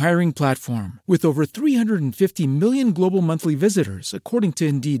matching and hiring platform with over 350 million global monthly visitors, according to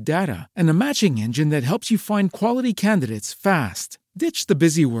Indeed data, and a matching engine that helps you find quality candidates fast. Ditch the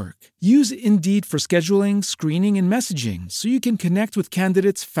busy work. Use Indeed for scheduling, screening, and messaging so you can connect with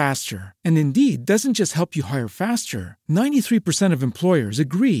candidates faster. And Indeed doesn't just help you hire faster. 93% of employers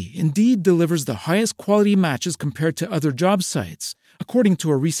agree Indeed delivers the highest quality matches compared to other job sites, according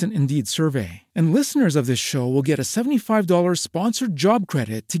to a recent Indeed survey. And listeners of this show will get a $75 sponsored job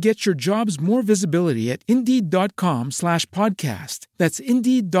credit to get your jobs more visibility at Indeed.com/podcast. That's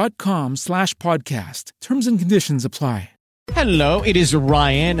Indeed.com/podcast. Terms and conditions apply. Hello, it is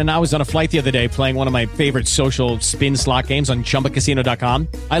Ryan, and I was on a flight the other day playing one of my favorite social spin slot games on ChumbaCasino.com.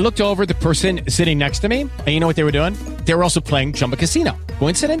 I looked over at the person sitting next to me, and you know what they were doing? They were also playing Chumba Casino.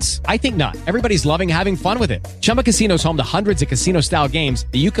 Coincidence? I think not. Everybody's loving having fun with it. Chumba Casino is home to hundreds of casino-style games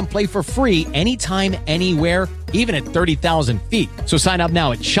that you can play for free anytime, anywhere, even at 30,000 feet. So sign up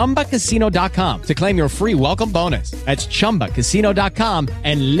now at ChumbaCasino.com to claim your free welcome bonus. That's ChumbaCasino.com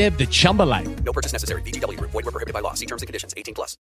and live the Chumba life. No purchase necessary. VGW. Void where prohibited by law. See terms and conditions. 18+.